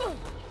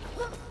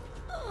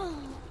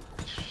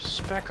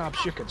 Spec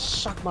Ops, you can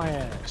suck my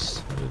ass.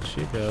 Where did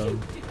she go?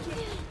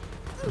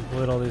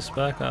 Avoid all these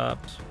spec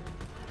ops.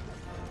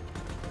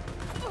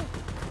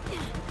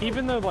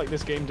 Even though like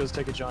this game does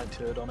take a giant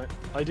turd on it,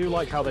 I do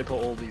like how they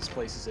put all these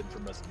places in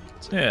from Resident Evil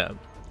 2. Yeah.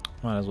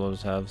 Might as well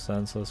just have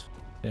senseless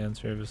fan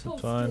service,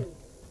 it's fine.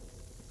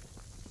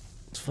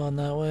 It's fun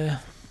that way.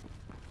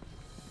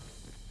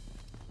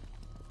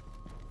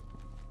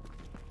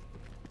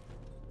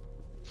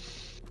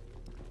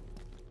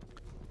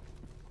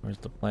 Where's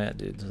the plant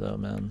dudes though,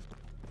 man?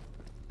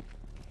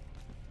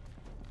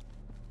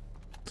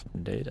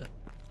 Some data.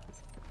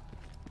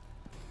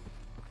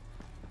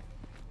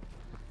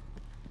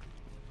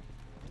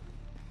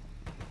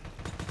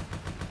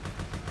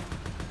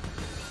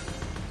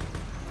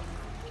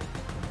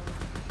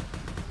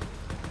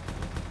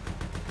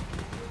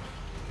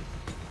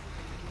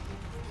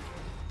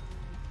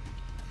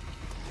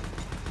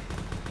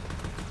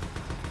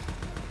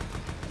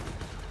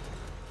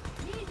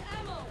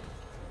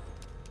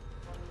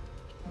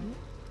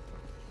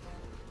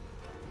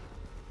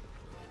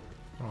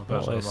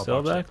 Oh, he's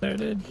still back there,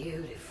 dude?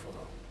 Beautiful.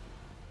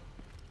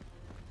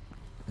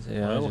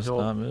 Yeah, Well, he's just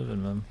he'll- not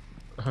moving, man.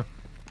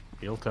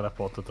 He'll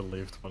teleport to the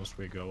lift once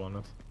we go on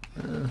it.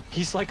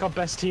 He's like our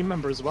best team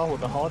member as well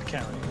with the hard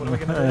carry. What are we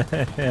gonna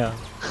do? Yeah.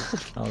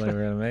 I don't think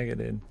we're gonna make it,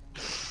 dude.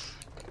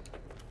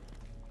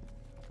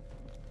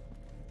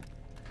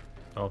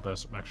 Oh,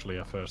 there's actually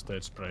a first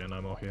aid spray and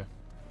ammo here.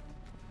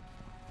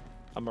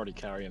 I'm already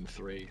carrying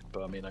 3,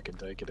 but I mean I can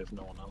take it if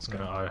no one else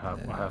can. I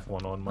have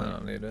one on I my.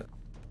 don't need it.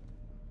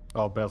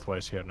 Oh,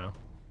 Beltway's here now.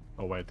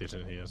 Oh wait, he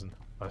isn't.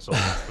 I saw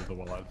him through the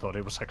wall. I thought he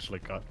was actually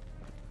cut.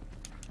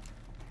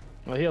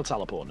 Well, he'll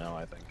teleport now,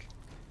 I think.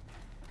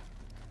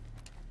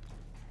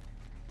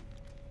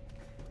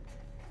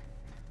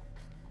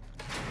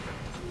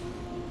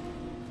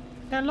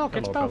 And look,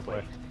 it's Hello,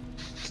 Beltway.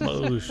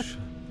 Smoosh.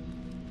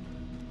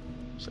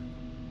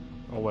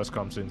 Always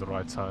comes in the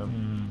right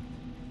time.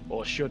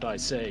 Or should I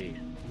say,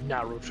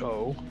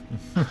 Naruto?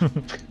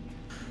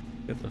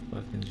 Get the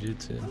fucking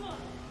jutsu.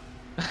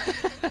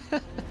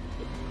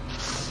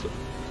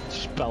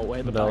 Just Beltway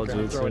in the Bell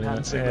background jutsu, throwing yeah.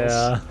 hand signals.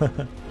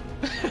 Yeah.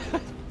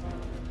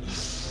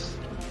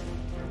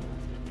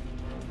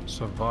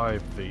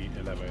 Survive the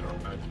elevator,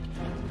 right?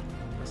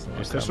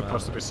 Is there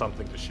supposed to be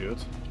something to shoot?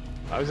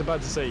 I was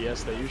about to say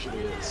yes, there usually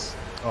is.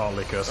 Oh,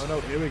 lickers. Oh no,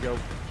 here we go.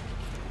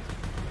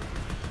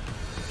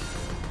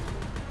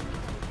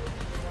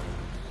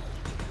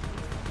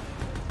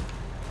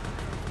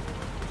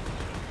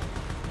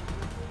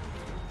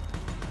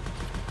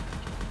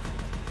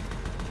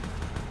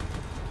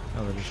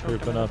 Oh, they're just Shot him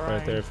grouping in up the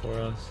right brain. there for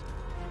us.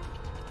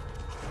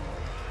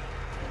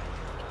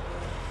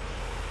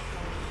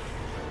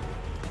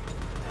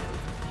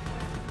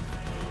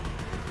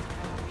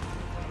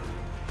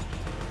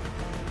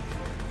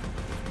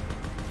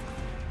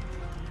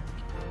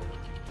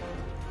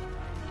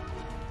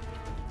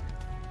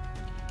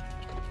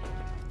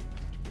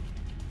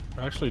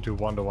 I actually do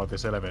wonder why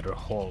this elevator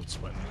holds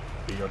when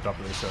BOWs are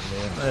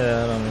near.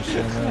 Yeah, I don't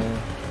understand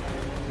that.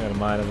 Got a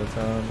mind of its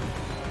own.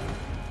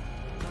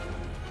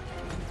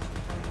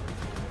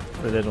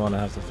 They didn't want to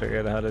have to figure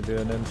out how to do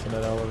an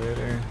infinite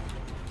elevator.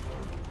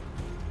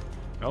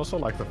 I also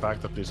like the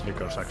fact that these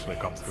lickers actually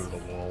come through the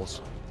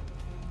walls.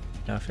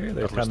 Yeah, I figured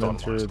they'd At least come in on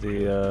my through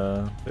screen.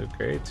 the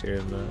grates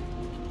here, but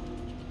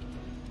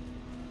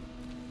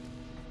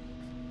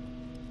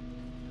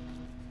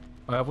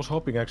I was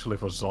hoping actually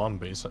for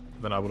zombies,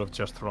 then I would have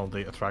just thrown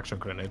the attraction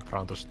grenade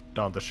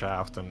down the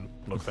shaft and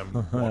looked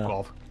them walk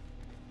off.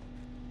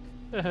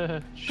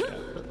 Shit.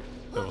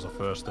 There was a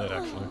first aid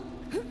actually.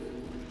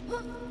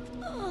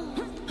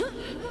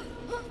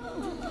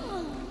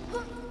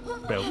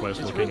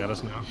 Beltway's looking at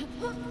us now.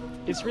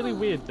 It's really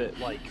weird that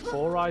like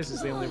Four Eyes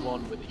is the only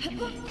one with a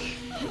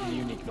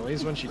unique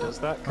noise when she does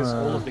that, because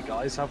all of the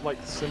guys have like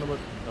similar.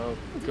 Oh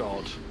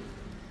god!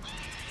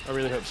 I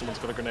really hope someone's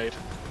got a grenade.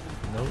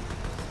 Nope.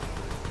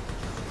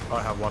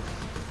 I have one.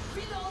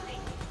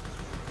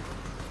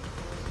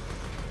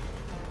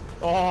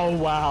 Oh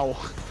wow!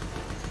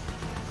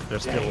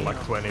 There's still like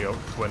 20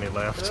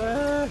 left.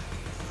 God,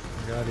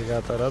 you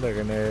got that other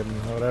grenade,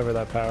 whatever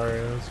that power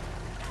is.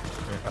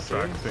 Yeah, a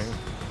track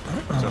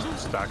thing.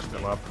 Just stacks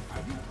them up.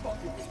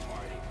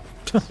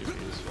 Super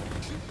useful.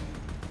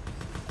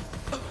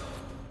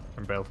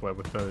 And Beltware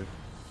with the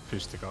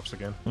fisticuffs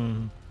again.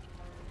 Mm-hmm.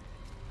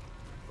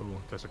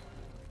 Ooh, there's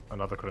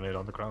another grenade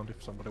on the ground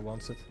if somebody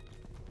wants it.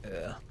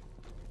 Yeah.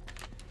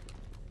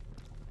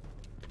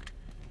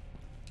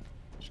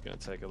 Just gonna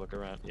take a look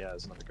around. Yeah,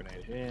 there's another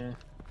grenade here.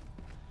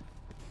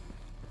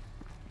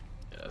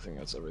 Yeah, I think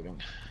that's everything.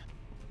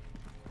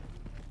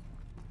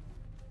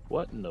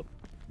 What in the...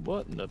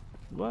 What in the...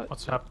 What?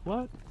 What's happened?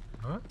 What?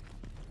 Huh?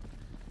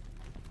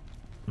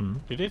 Hmm.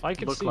 Did it I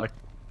can look see like...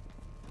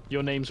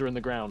 your names are in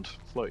the ground,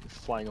 floating,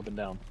 flying up and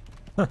down.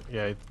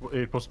 Yeah,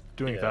 it was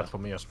doing Yeah. that for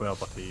me as well,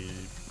 but they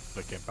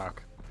came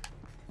back.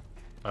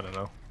 I don't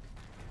know.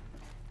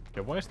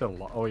 Yeah, why is there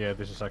oh yeah,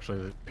 this is actually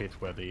the pit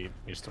where the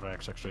Easter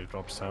eggs actually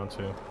drops down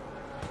to.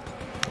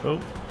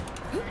 Oh.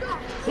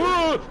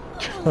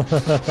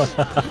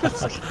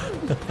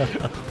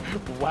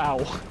 Wow,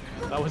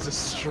 that was a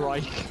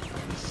strike.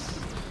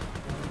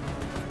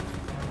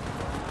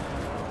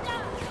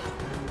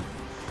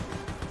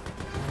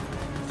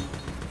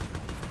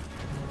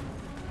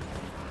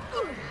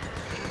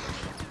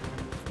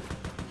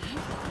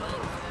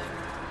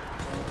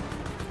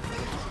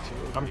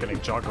 I'm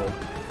getting juggled.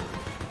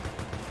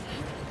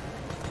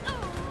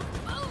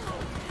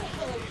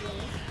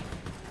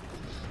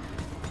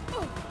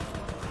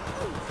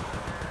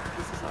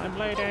 I'm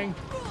bleeding.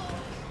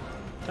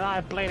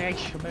 I'm bleeding.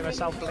 I made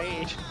myself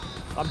bleed.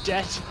 I'm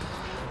dead.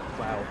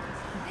 Wow.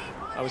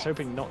 I was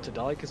hoping not to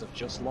die because I've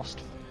just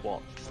lost,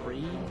 what,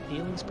 3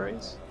 healing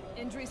sprays?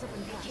 Injuries have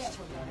been patched.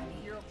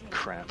 You're okay.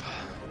 Crap.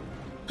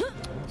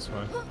 That's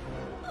fine.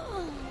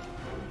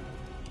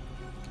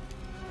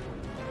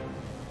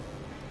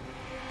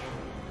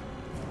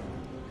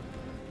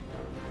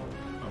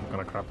 I'm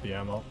gonna grab the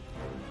ammo.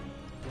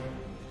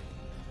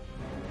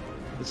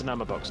 There's an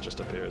ammo box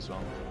just up here as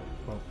well.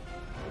 Oh,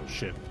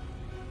 shit.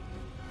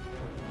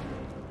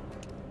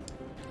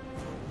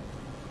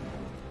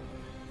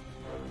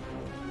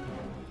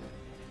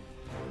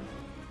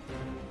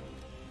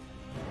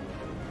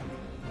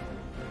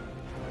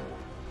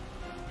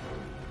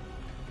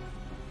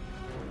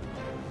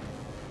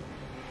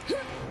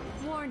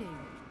 Warning.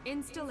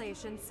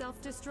 Installation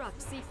self-destruct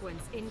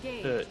sequence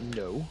engaged.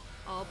 No.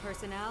 All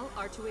personnel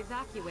are to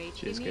evacuate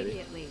Cheers, Kitty.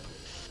 immediately.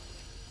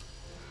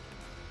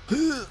 What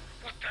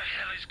the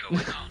hell is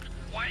going on?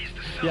 Why is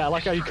the Yeah, I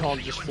like how you can't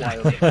just fly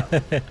over. Get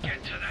to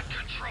that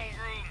control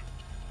room.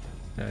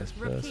 Nice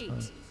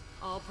Repeat.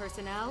 All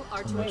personnel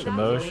are to much evacuate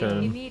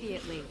emotion.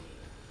 immediately.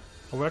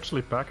 Oh, we're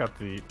actually back at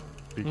the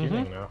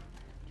beginning now.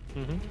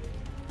 Mm-hmm.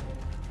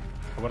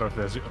 I wonder if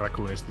there's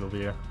Racoon is still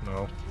there.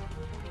 No.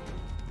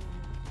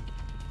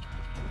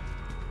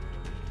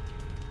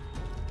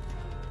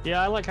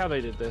 Yeah, I like how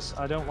they did this.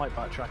 I don't like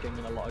backtracking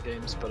in a lot of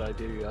games, but I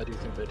do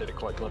think they did it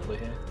quite cleverly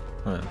here.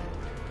 Huh.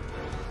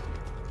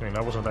 I mean,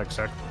 I wasn't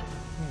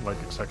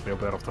exactly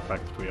aware of the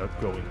fact that we are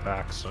going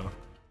back, so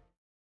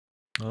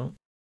Oh.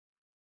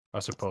 I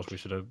suppose we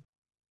should have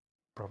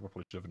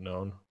probably should have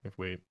known if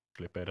we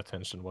really paid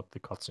attention what the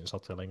cutscenes are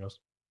telling us.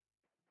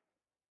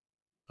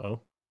 Oh,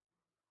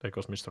 there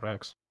goes Mr.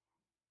 X.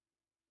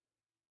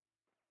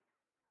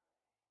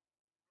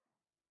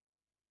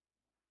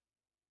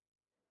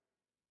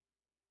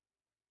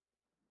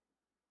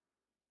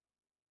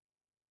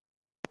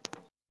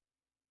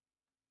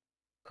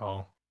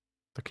 Oh,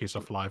 the keys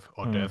of life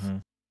or death.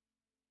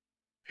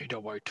 Hey,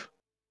 don't wait.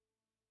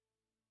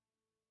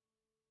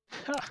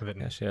 And then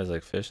Yeah, she has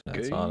like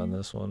fishnets on in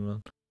this one,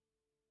 man.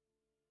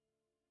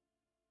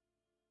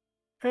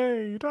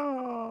 hey,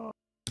 da!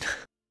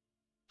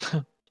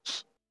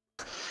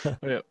 Oh,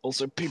 yeah,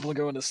 also people are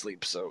going to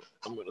sleep, so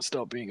I'm gonna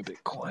start being a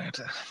bit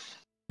quieter.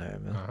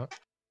 Alright, man. Isn't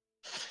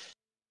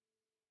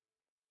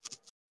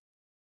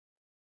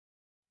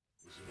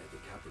that the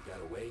cop that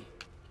got away?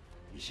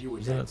 You see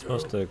what Isn't that it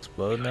supposed to girl?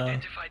 explode now?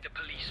 Identified the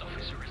police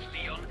officer as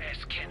Leon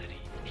S. Kennedy.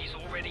 He's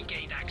already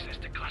gained access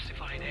to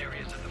classified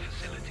areas of the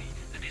facility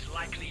and is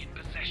likely in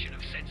possession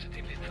of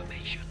sensitive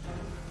information.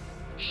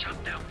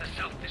 Shut down the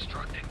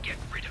self-destruct and get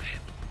rid of him.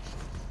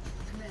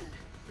 Command,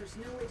 there's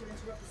no way to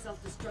interrupt the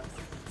self-destruct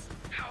sequence.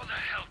 How the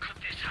hell could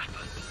this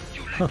happen?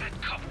 You let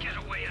that cop get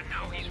away and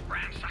now he's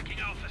ransacking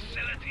our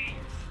facility?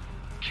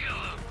 Kill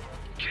him!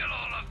 Kill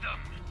all of them!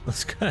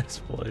 This guy's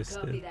voice,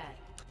 Copy dude. that.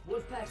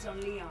 Wolfpack's on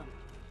Leon.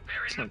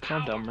 They're in So the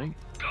calm power down, room. mate.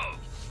 Go!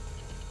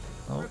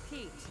 Oh.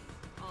 Repeat.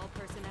 All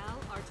personnel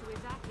are to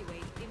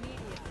evacuate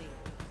immediately.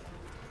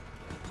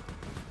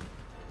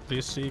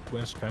 This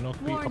sequence cannot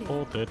be Warning.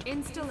 aborted.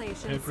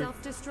 Installation Every-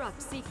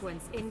 self-destruct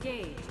sequence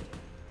engaged.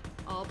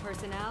 All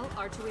personnel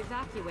are to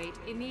evacuate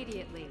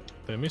immediately.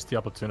 They missed the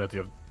opportunity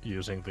of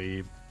using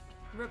the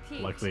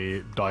Repeat. like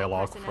the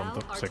dialogue from Personnel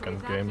the are to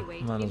second game.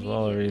 evacuate Might as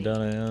well have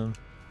immediately. redone it,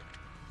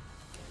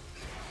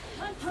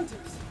 yeah.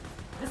 Hunters,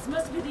 this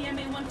must be the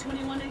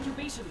MA-121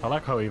 incubation. I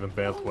like how even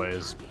Beltway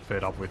is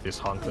fed up with these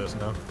hunters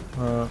now.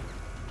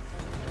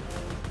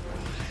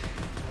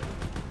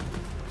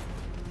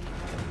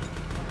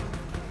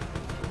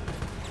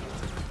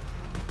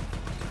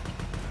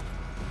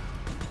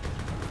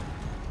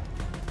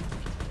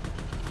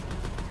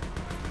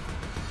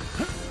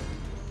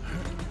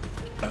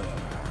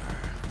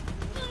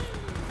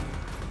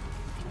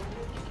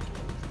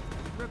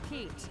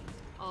 Repeat.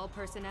 All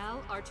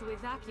personnel are to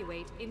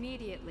evacuate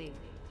immediately.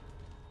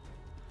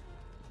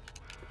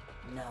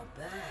 Not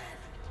bad.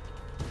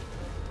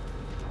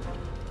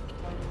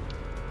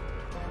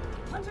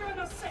 Hunter on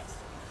a 6.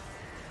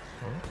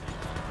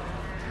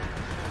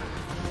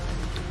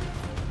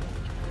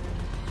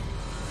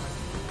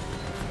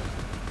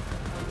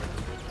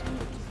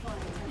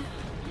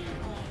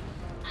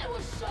 I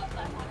was shot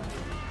by one.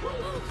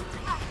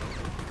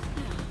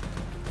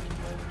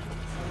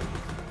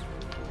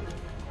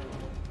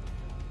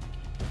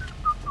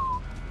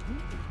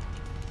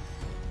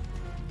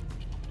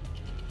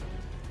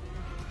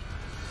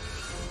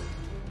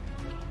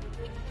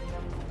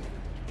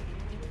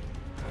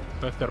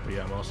 Let there be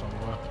ammo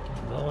somewhere.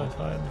 Will I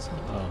find some?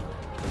 Oh.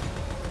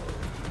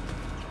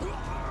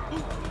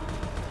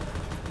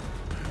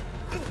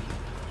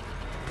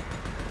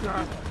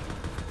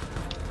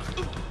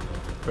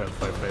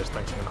 Beltway face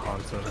tanks and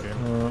hunters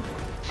again.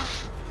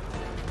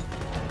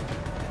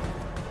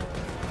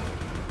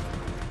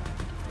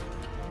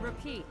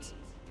 Repeat.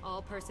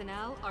 All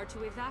personnel are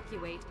to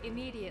evacuate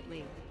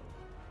immediately.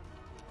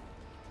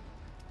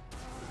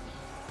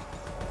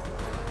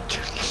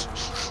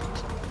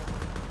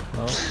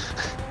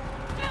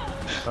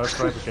 I was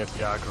trying to get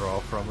the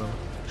aggro from him.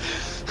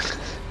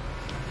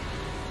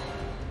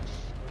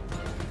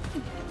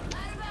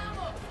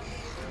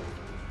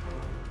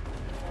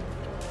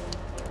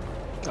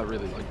 I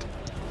really liked him.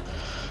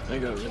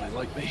 That guy really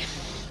liked me.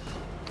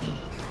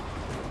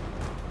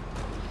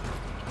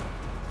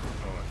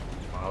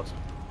 Oh, out.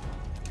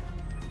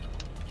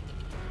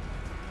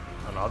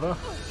 Another?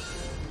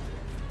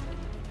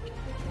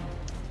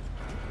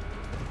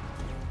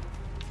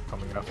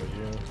 Coming after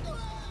you.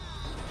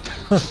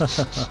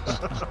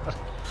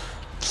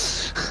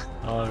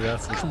 Oh,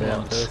 that's a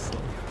spam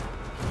pistol.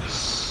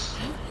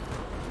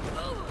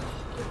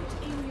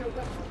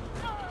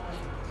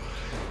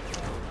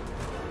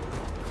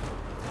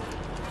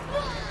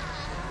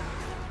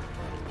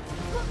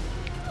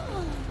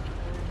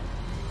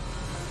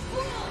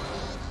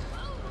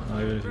 Oh,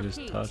 even if you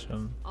just touch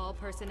him. All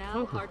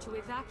personnel are to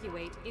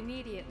evacuate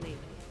immediately.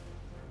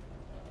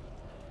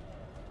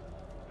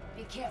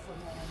 Be careful,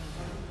 man.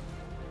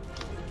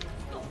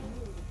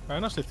 I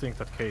honestly think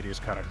that Katie's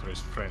character is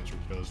French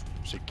because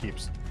she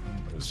keeps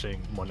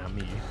saying mon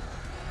ami.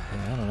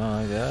 Yeah, I don't know,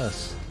 I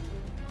guess.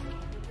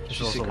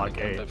 She's also like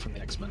a from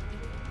the X-Men.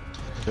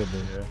 Could be.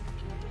 Yeah.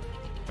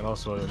 And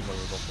also when we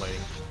were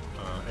playing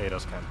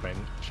Ada's campaign,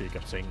 she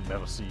kept saying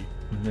merci.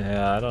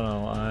 Yeah, I don't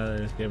know why they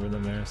just gave her the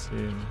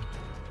merci.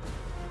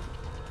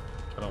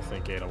 I don't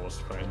think Ada was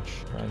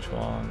French. French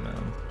Wong,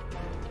 man.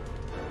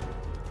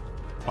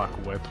 Pak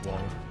wet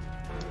Wong.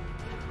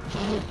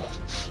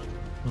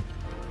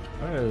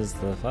 Where is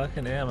the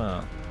fucking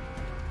ammo?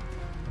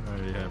 I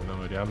really have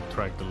no idea. I'm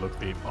trying to look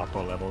the upper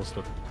levels.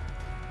 That...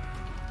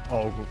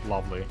 Oh,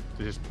 lovely.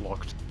 This is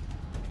blocked.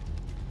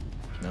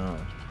 No.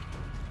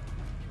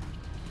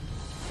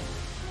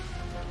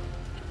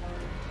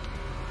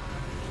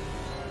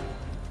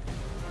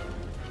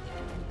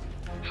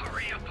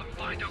 Hurry up and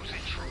find those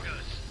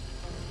intruders.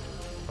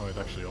 Oh, it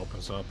actually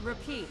opens up.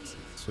 Repeat.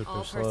 Super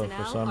All slow for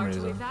personnel some are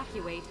reason. to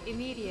evacuate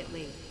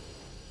immediately.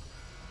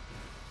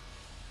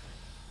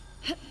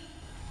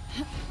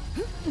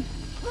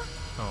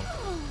 Oh.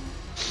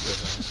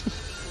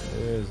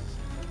 It is.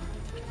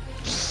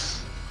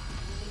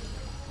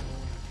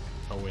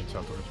 No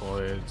windshield to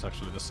deploy. It's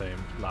actually the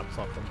same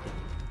laptop from the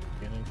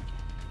beginning.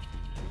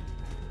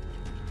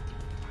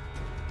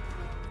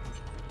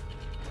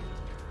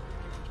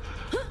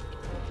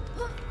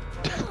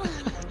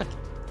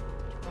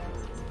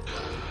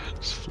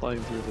 Just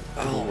flying through the...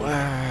 Oh,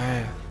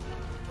 wow.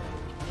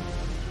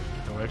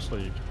 Can we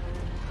actually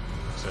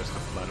access the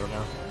ladder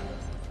now?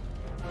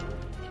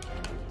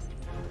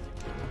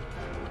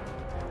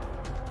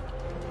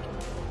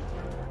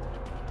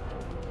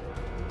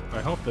 I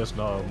hope there's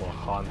no more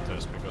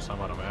hunters because I'm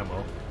out of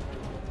ammo.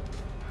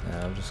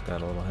 Yeah, I've just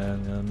got a little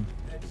handgun.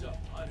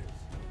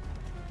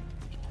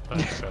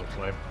 Thanks,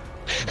 Beltway.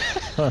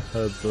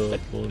 That's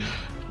awful.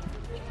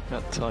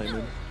 That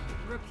timing.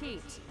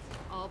 Repeat.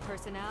 All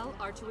personnel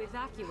are to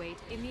evacuate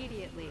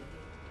immediately.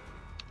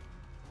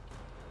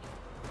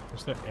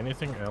 Is there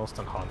anything else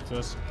than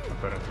hunters?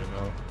 Apparently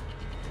no.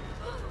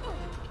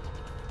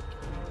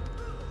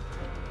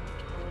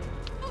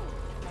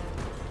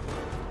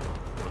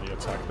 Will you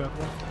attack that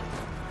one?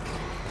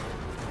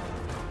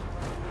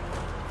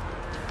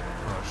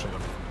 Oh shit,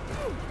 I'm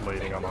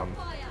bleeding. I'm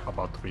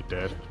about to be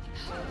dead.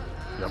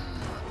 Yep.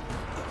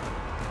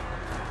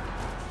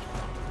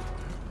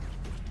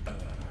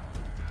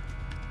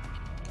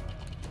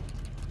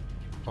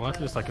 Well, at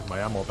least I get my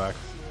ammo back,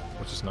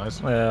 which is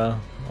nice. Yeah,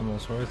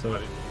 almost worth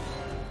it.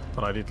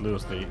 But I did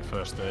lose the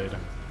first aid.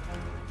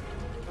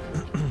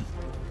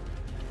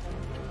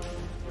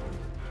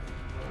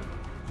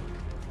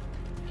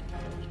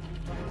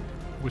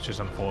 Which is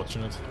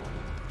unfortunate.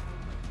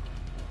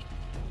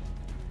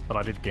 But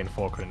I did gain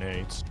 4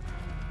 grenades.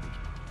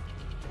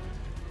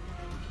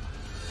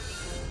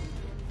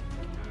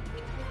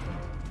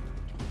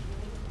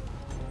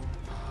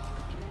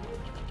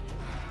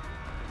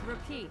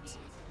 Repeat.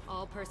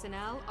 All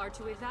personnel are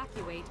to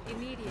evacuate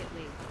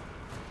immediately.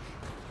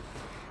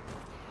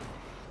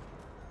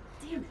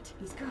 Damn it,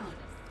 he's gone.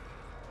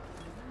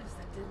 Where is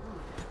that dead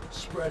one?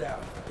 Spread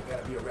out. They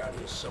gotta be around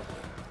here somewhere.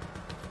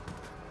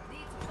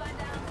 Need to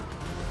find out.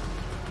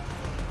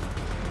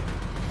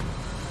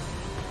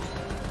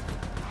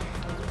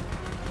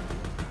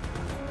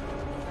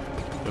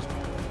 Just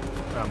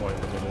ammo in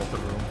the middle of the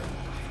room.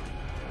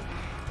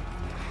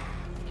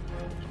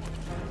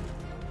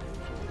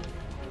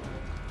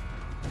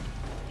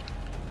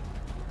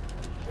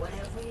 What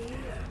have we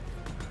here?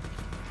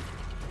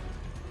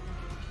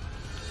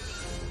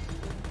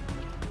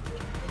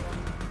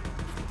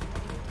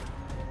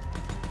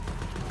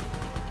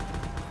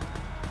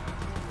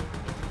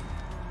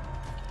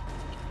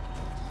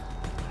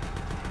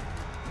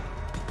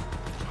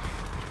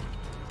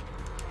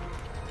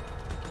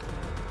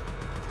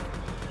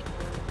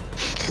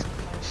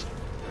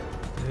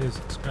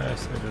 Jesus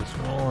Christ, they're just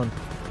rolling.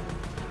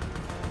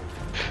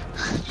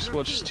 Just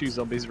watch 2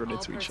 zombies run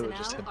into each other,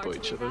 just Personnel headbutt are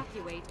each to other.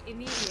 evacuate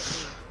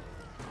immediately.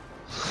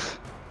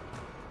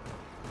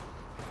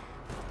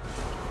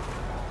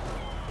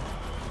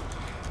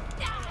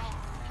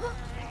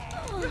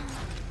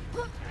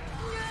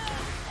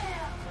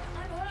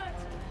 I'm hurt.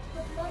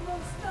 The blood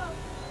won't stop.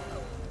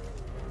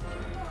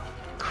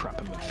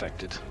 Crap, I'm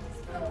infected.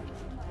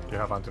 Do you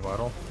have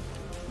antiviral?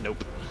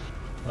 Nope.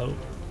 Oh,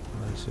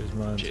 this is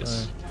mine.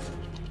 Cheers.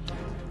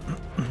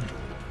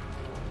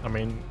 I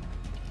mean,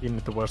 in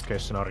the worst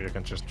case scenario, you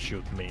can just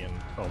shoot me and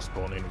I'll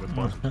spawn in with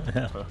one.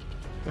 Yeah.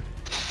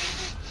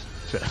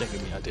 So. Don't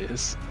give me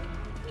ideas.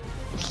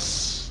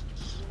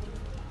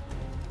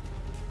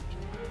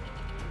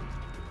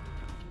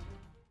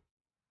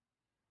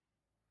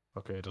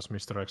 Okay, does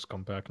Mr. X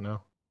come back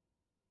now?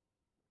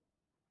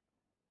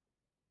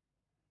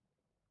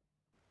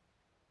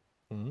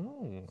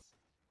 Ooh.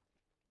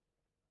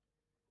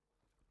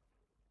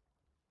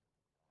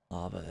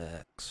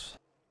 Lava X.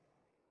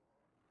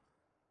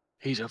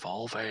 He's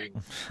evolving.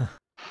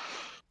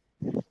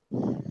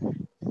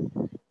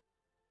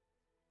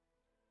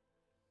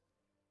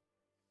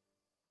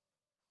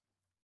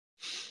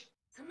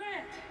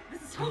 Command,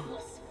 this is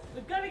hopeless.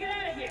 We've got to get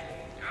out of here.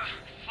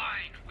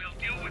 Fine, we'll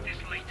deal with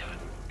this later.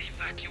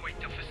 Evacuate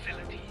the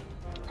facility.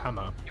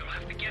 Hammer. You'll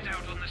have to get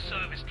out on the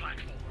service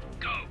platform.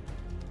 Go!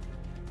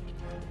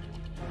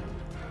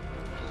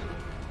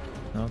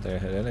 I don't think I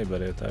hit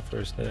anybody with that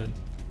first hit.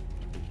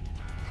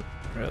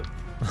 Rip.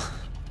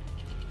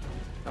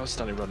 I was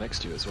standing right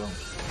next to you as well.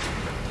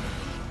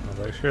 I was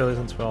like, surely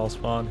since we all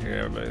spawned here,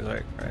 everybody's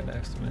like right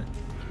next to me.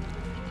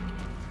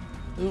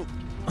 Ooh.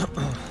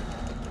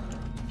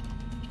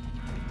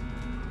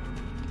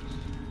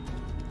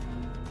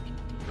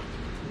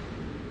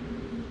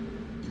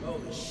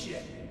 Holy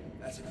shit.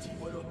 That's a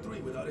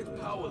T-103 without its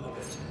power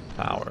limit.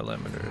 Power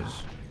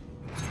limiters.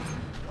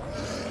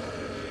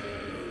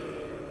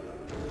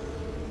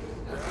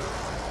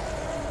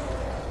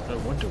 No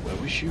wonder where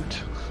we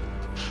shoot.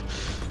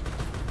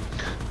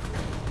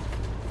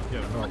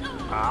 Yeah, no.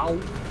 Ow!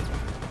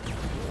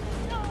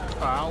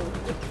 Ow!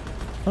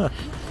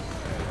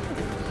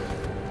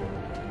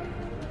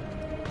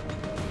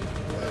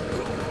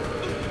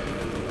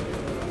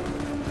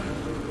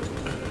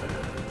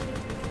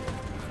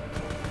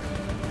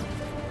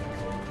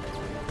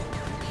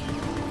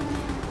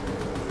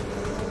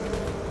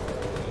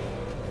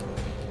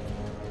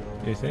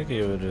 You think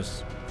he would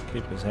just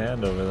keep his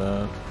hand over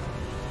that?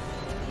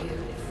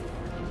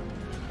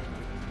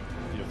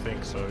 You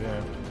think so,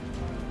 yeah.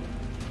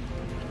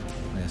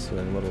 Yes,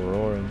 like a little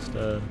roar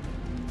instead.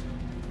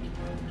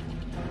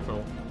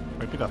 Well,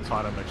 maybe that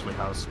Titan actually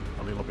has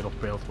a little bit of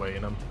beltway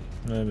in him.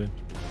 Maybe.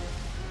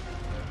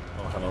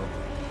 Oh, hello.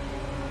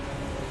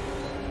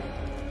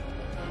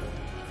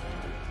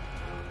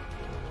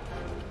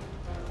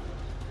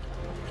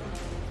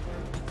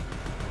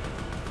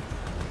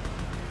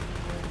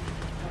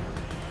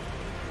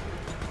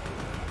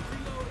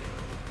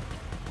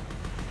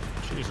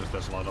 Jesus,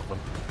 there's a lot of them.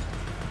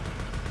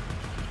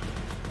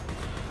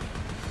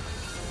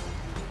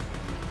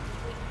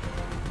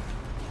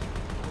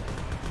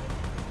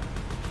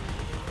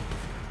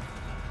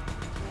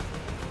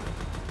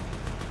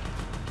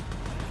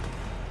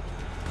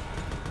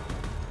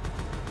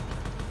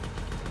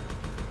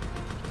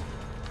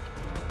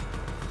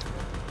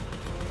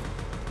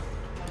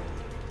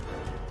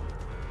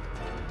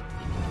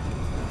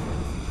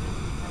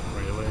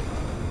 Really?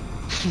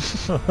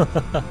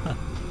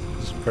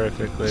 Just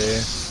perfectly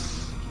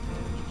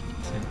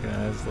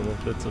synchronized little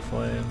bits of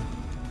flame.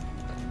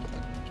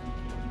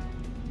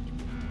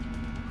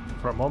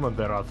 For a moment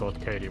there I thought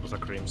Katie was a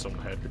Crimson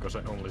Head because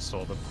I only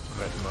saw the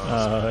red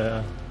mask. Oh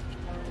yeah.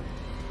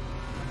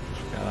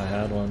 God, I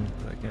had one,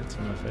 but I can't see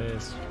my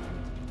face.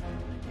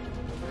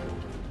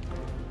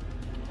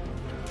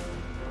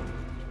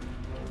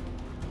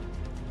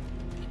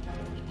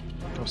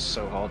 It was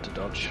so hard to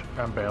dodge.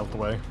 And bailed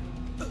away.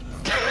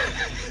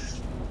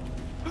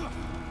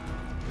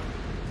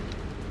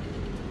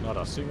 Not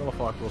a single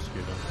fuck was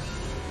given.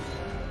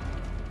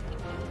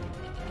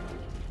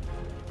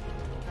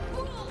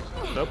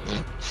 Nope.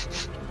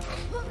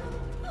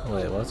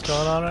 Wait, what's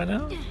going on right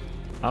now?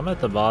 I'm at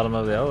the bottom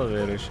of the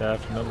elevator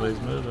shaft and nobody's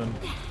moving.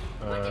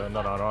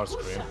 Not on our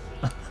screen.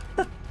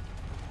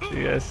 Do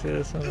you guys see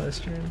this on my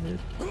stream, dude?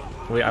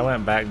 I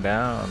went back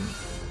down.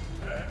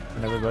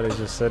 And everybody's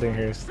just sitting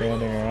here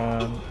standing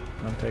around.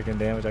 I'm taking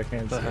damage, I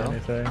can't see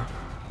anything.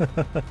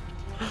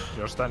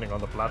 You're standing on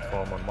the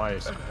platform on my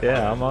screen.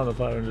 Yeah, I'm on the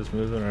platform just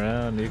moving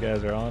around. You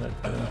guys are on it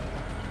too.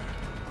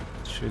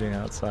 Shooting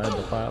outside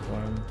the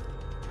platform.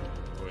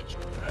 Which?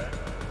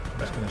 I'm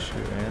just gonna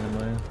shoot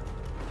randomly.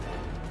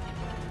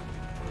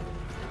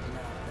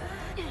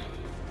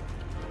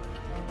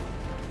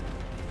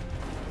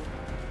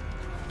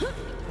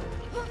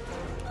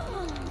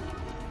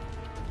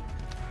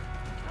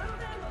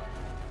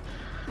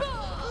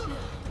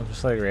 I'm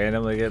just like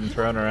randomly getting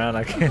thrown around.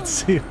 I can't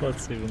see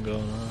what's even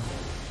going on.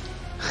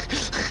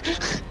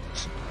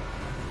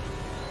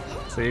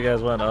 So you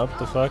guys went up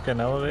the fucking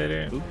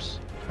elevator? Oops.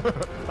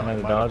 And had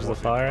to dodge the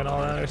fire and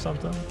all that or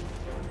something?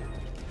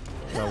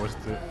 That was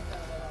the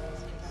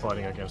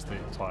fighting against the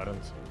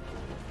Titans.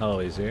 Oh,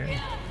 he's here?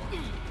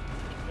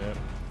 Yeah,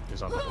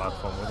 he's on the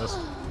platform with us.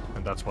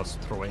 And that's what's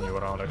throwing you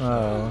around actually.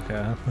 Oh,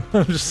 okay.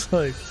 I'm just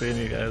like seeing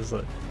you guys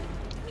like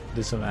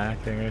do some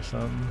acting or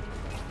something.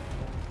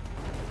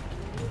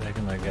 I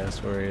can like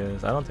guess where he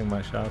is. I don't think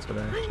my shots would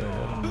actually hit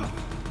him.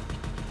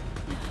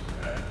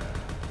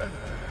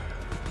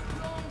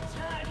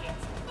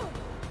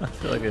 I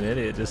feel like an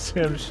idiot just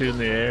him shooting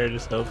the air,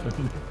 just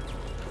hoping.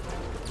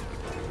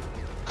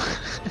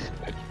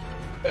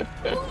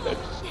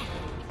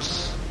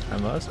 I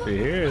must be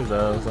here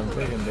though, so I'm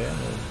taking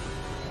damage.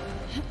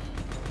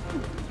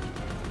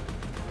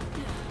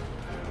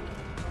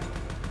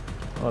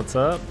 What's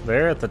up?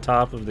 They're at the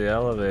top of the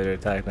elevator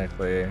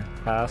technically,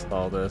 past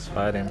all this,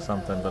 fighting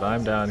something, but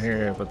I'm down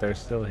here, but they're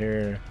still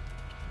here.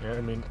 Yeah,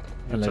 I mean,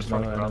 you're And just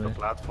there's no running around the enemy.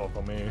 platform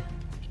for me.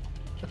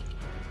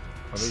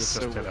 I think it's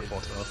just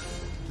teleport up.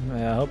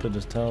 Yeah, I hope it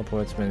just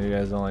teleports me and you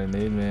guys only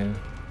need me.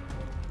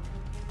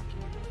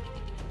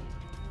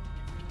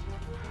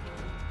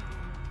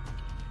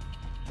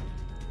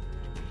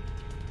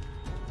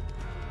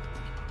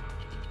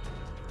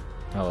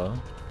 Hello?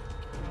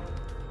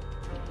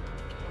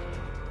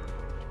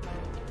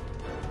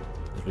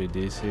 Did we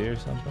DC or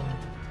something?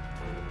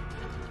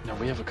 No,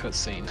 we have a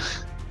cutscene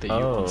that you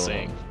weren't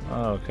seeing.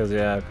 Oh, cause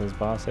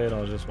Boss 8,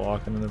 I was just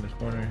walking into the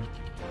corner.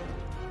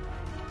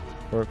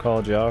 Or it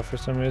called you off for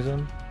some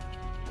reason?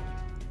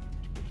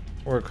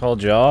 Or it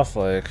called you off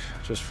like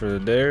just for a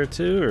day or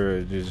two, or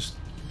you just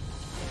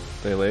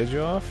they laid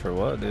you off or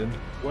what, dude?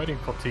 Waiting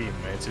for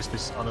teammates, is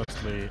this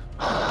honestly...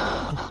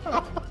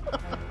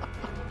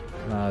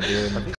 Nah, dude.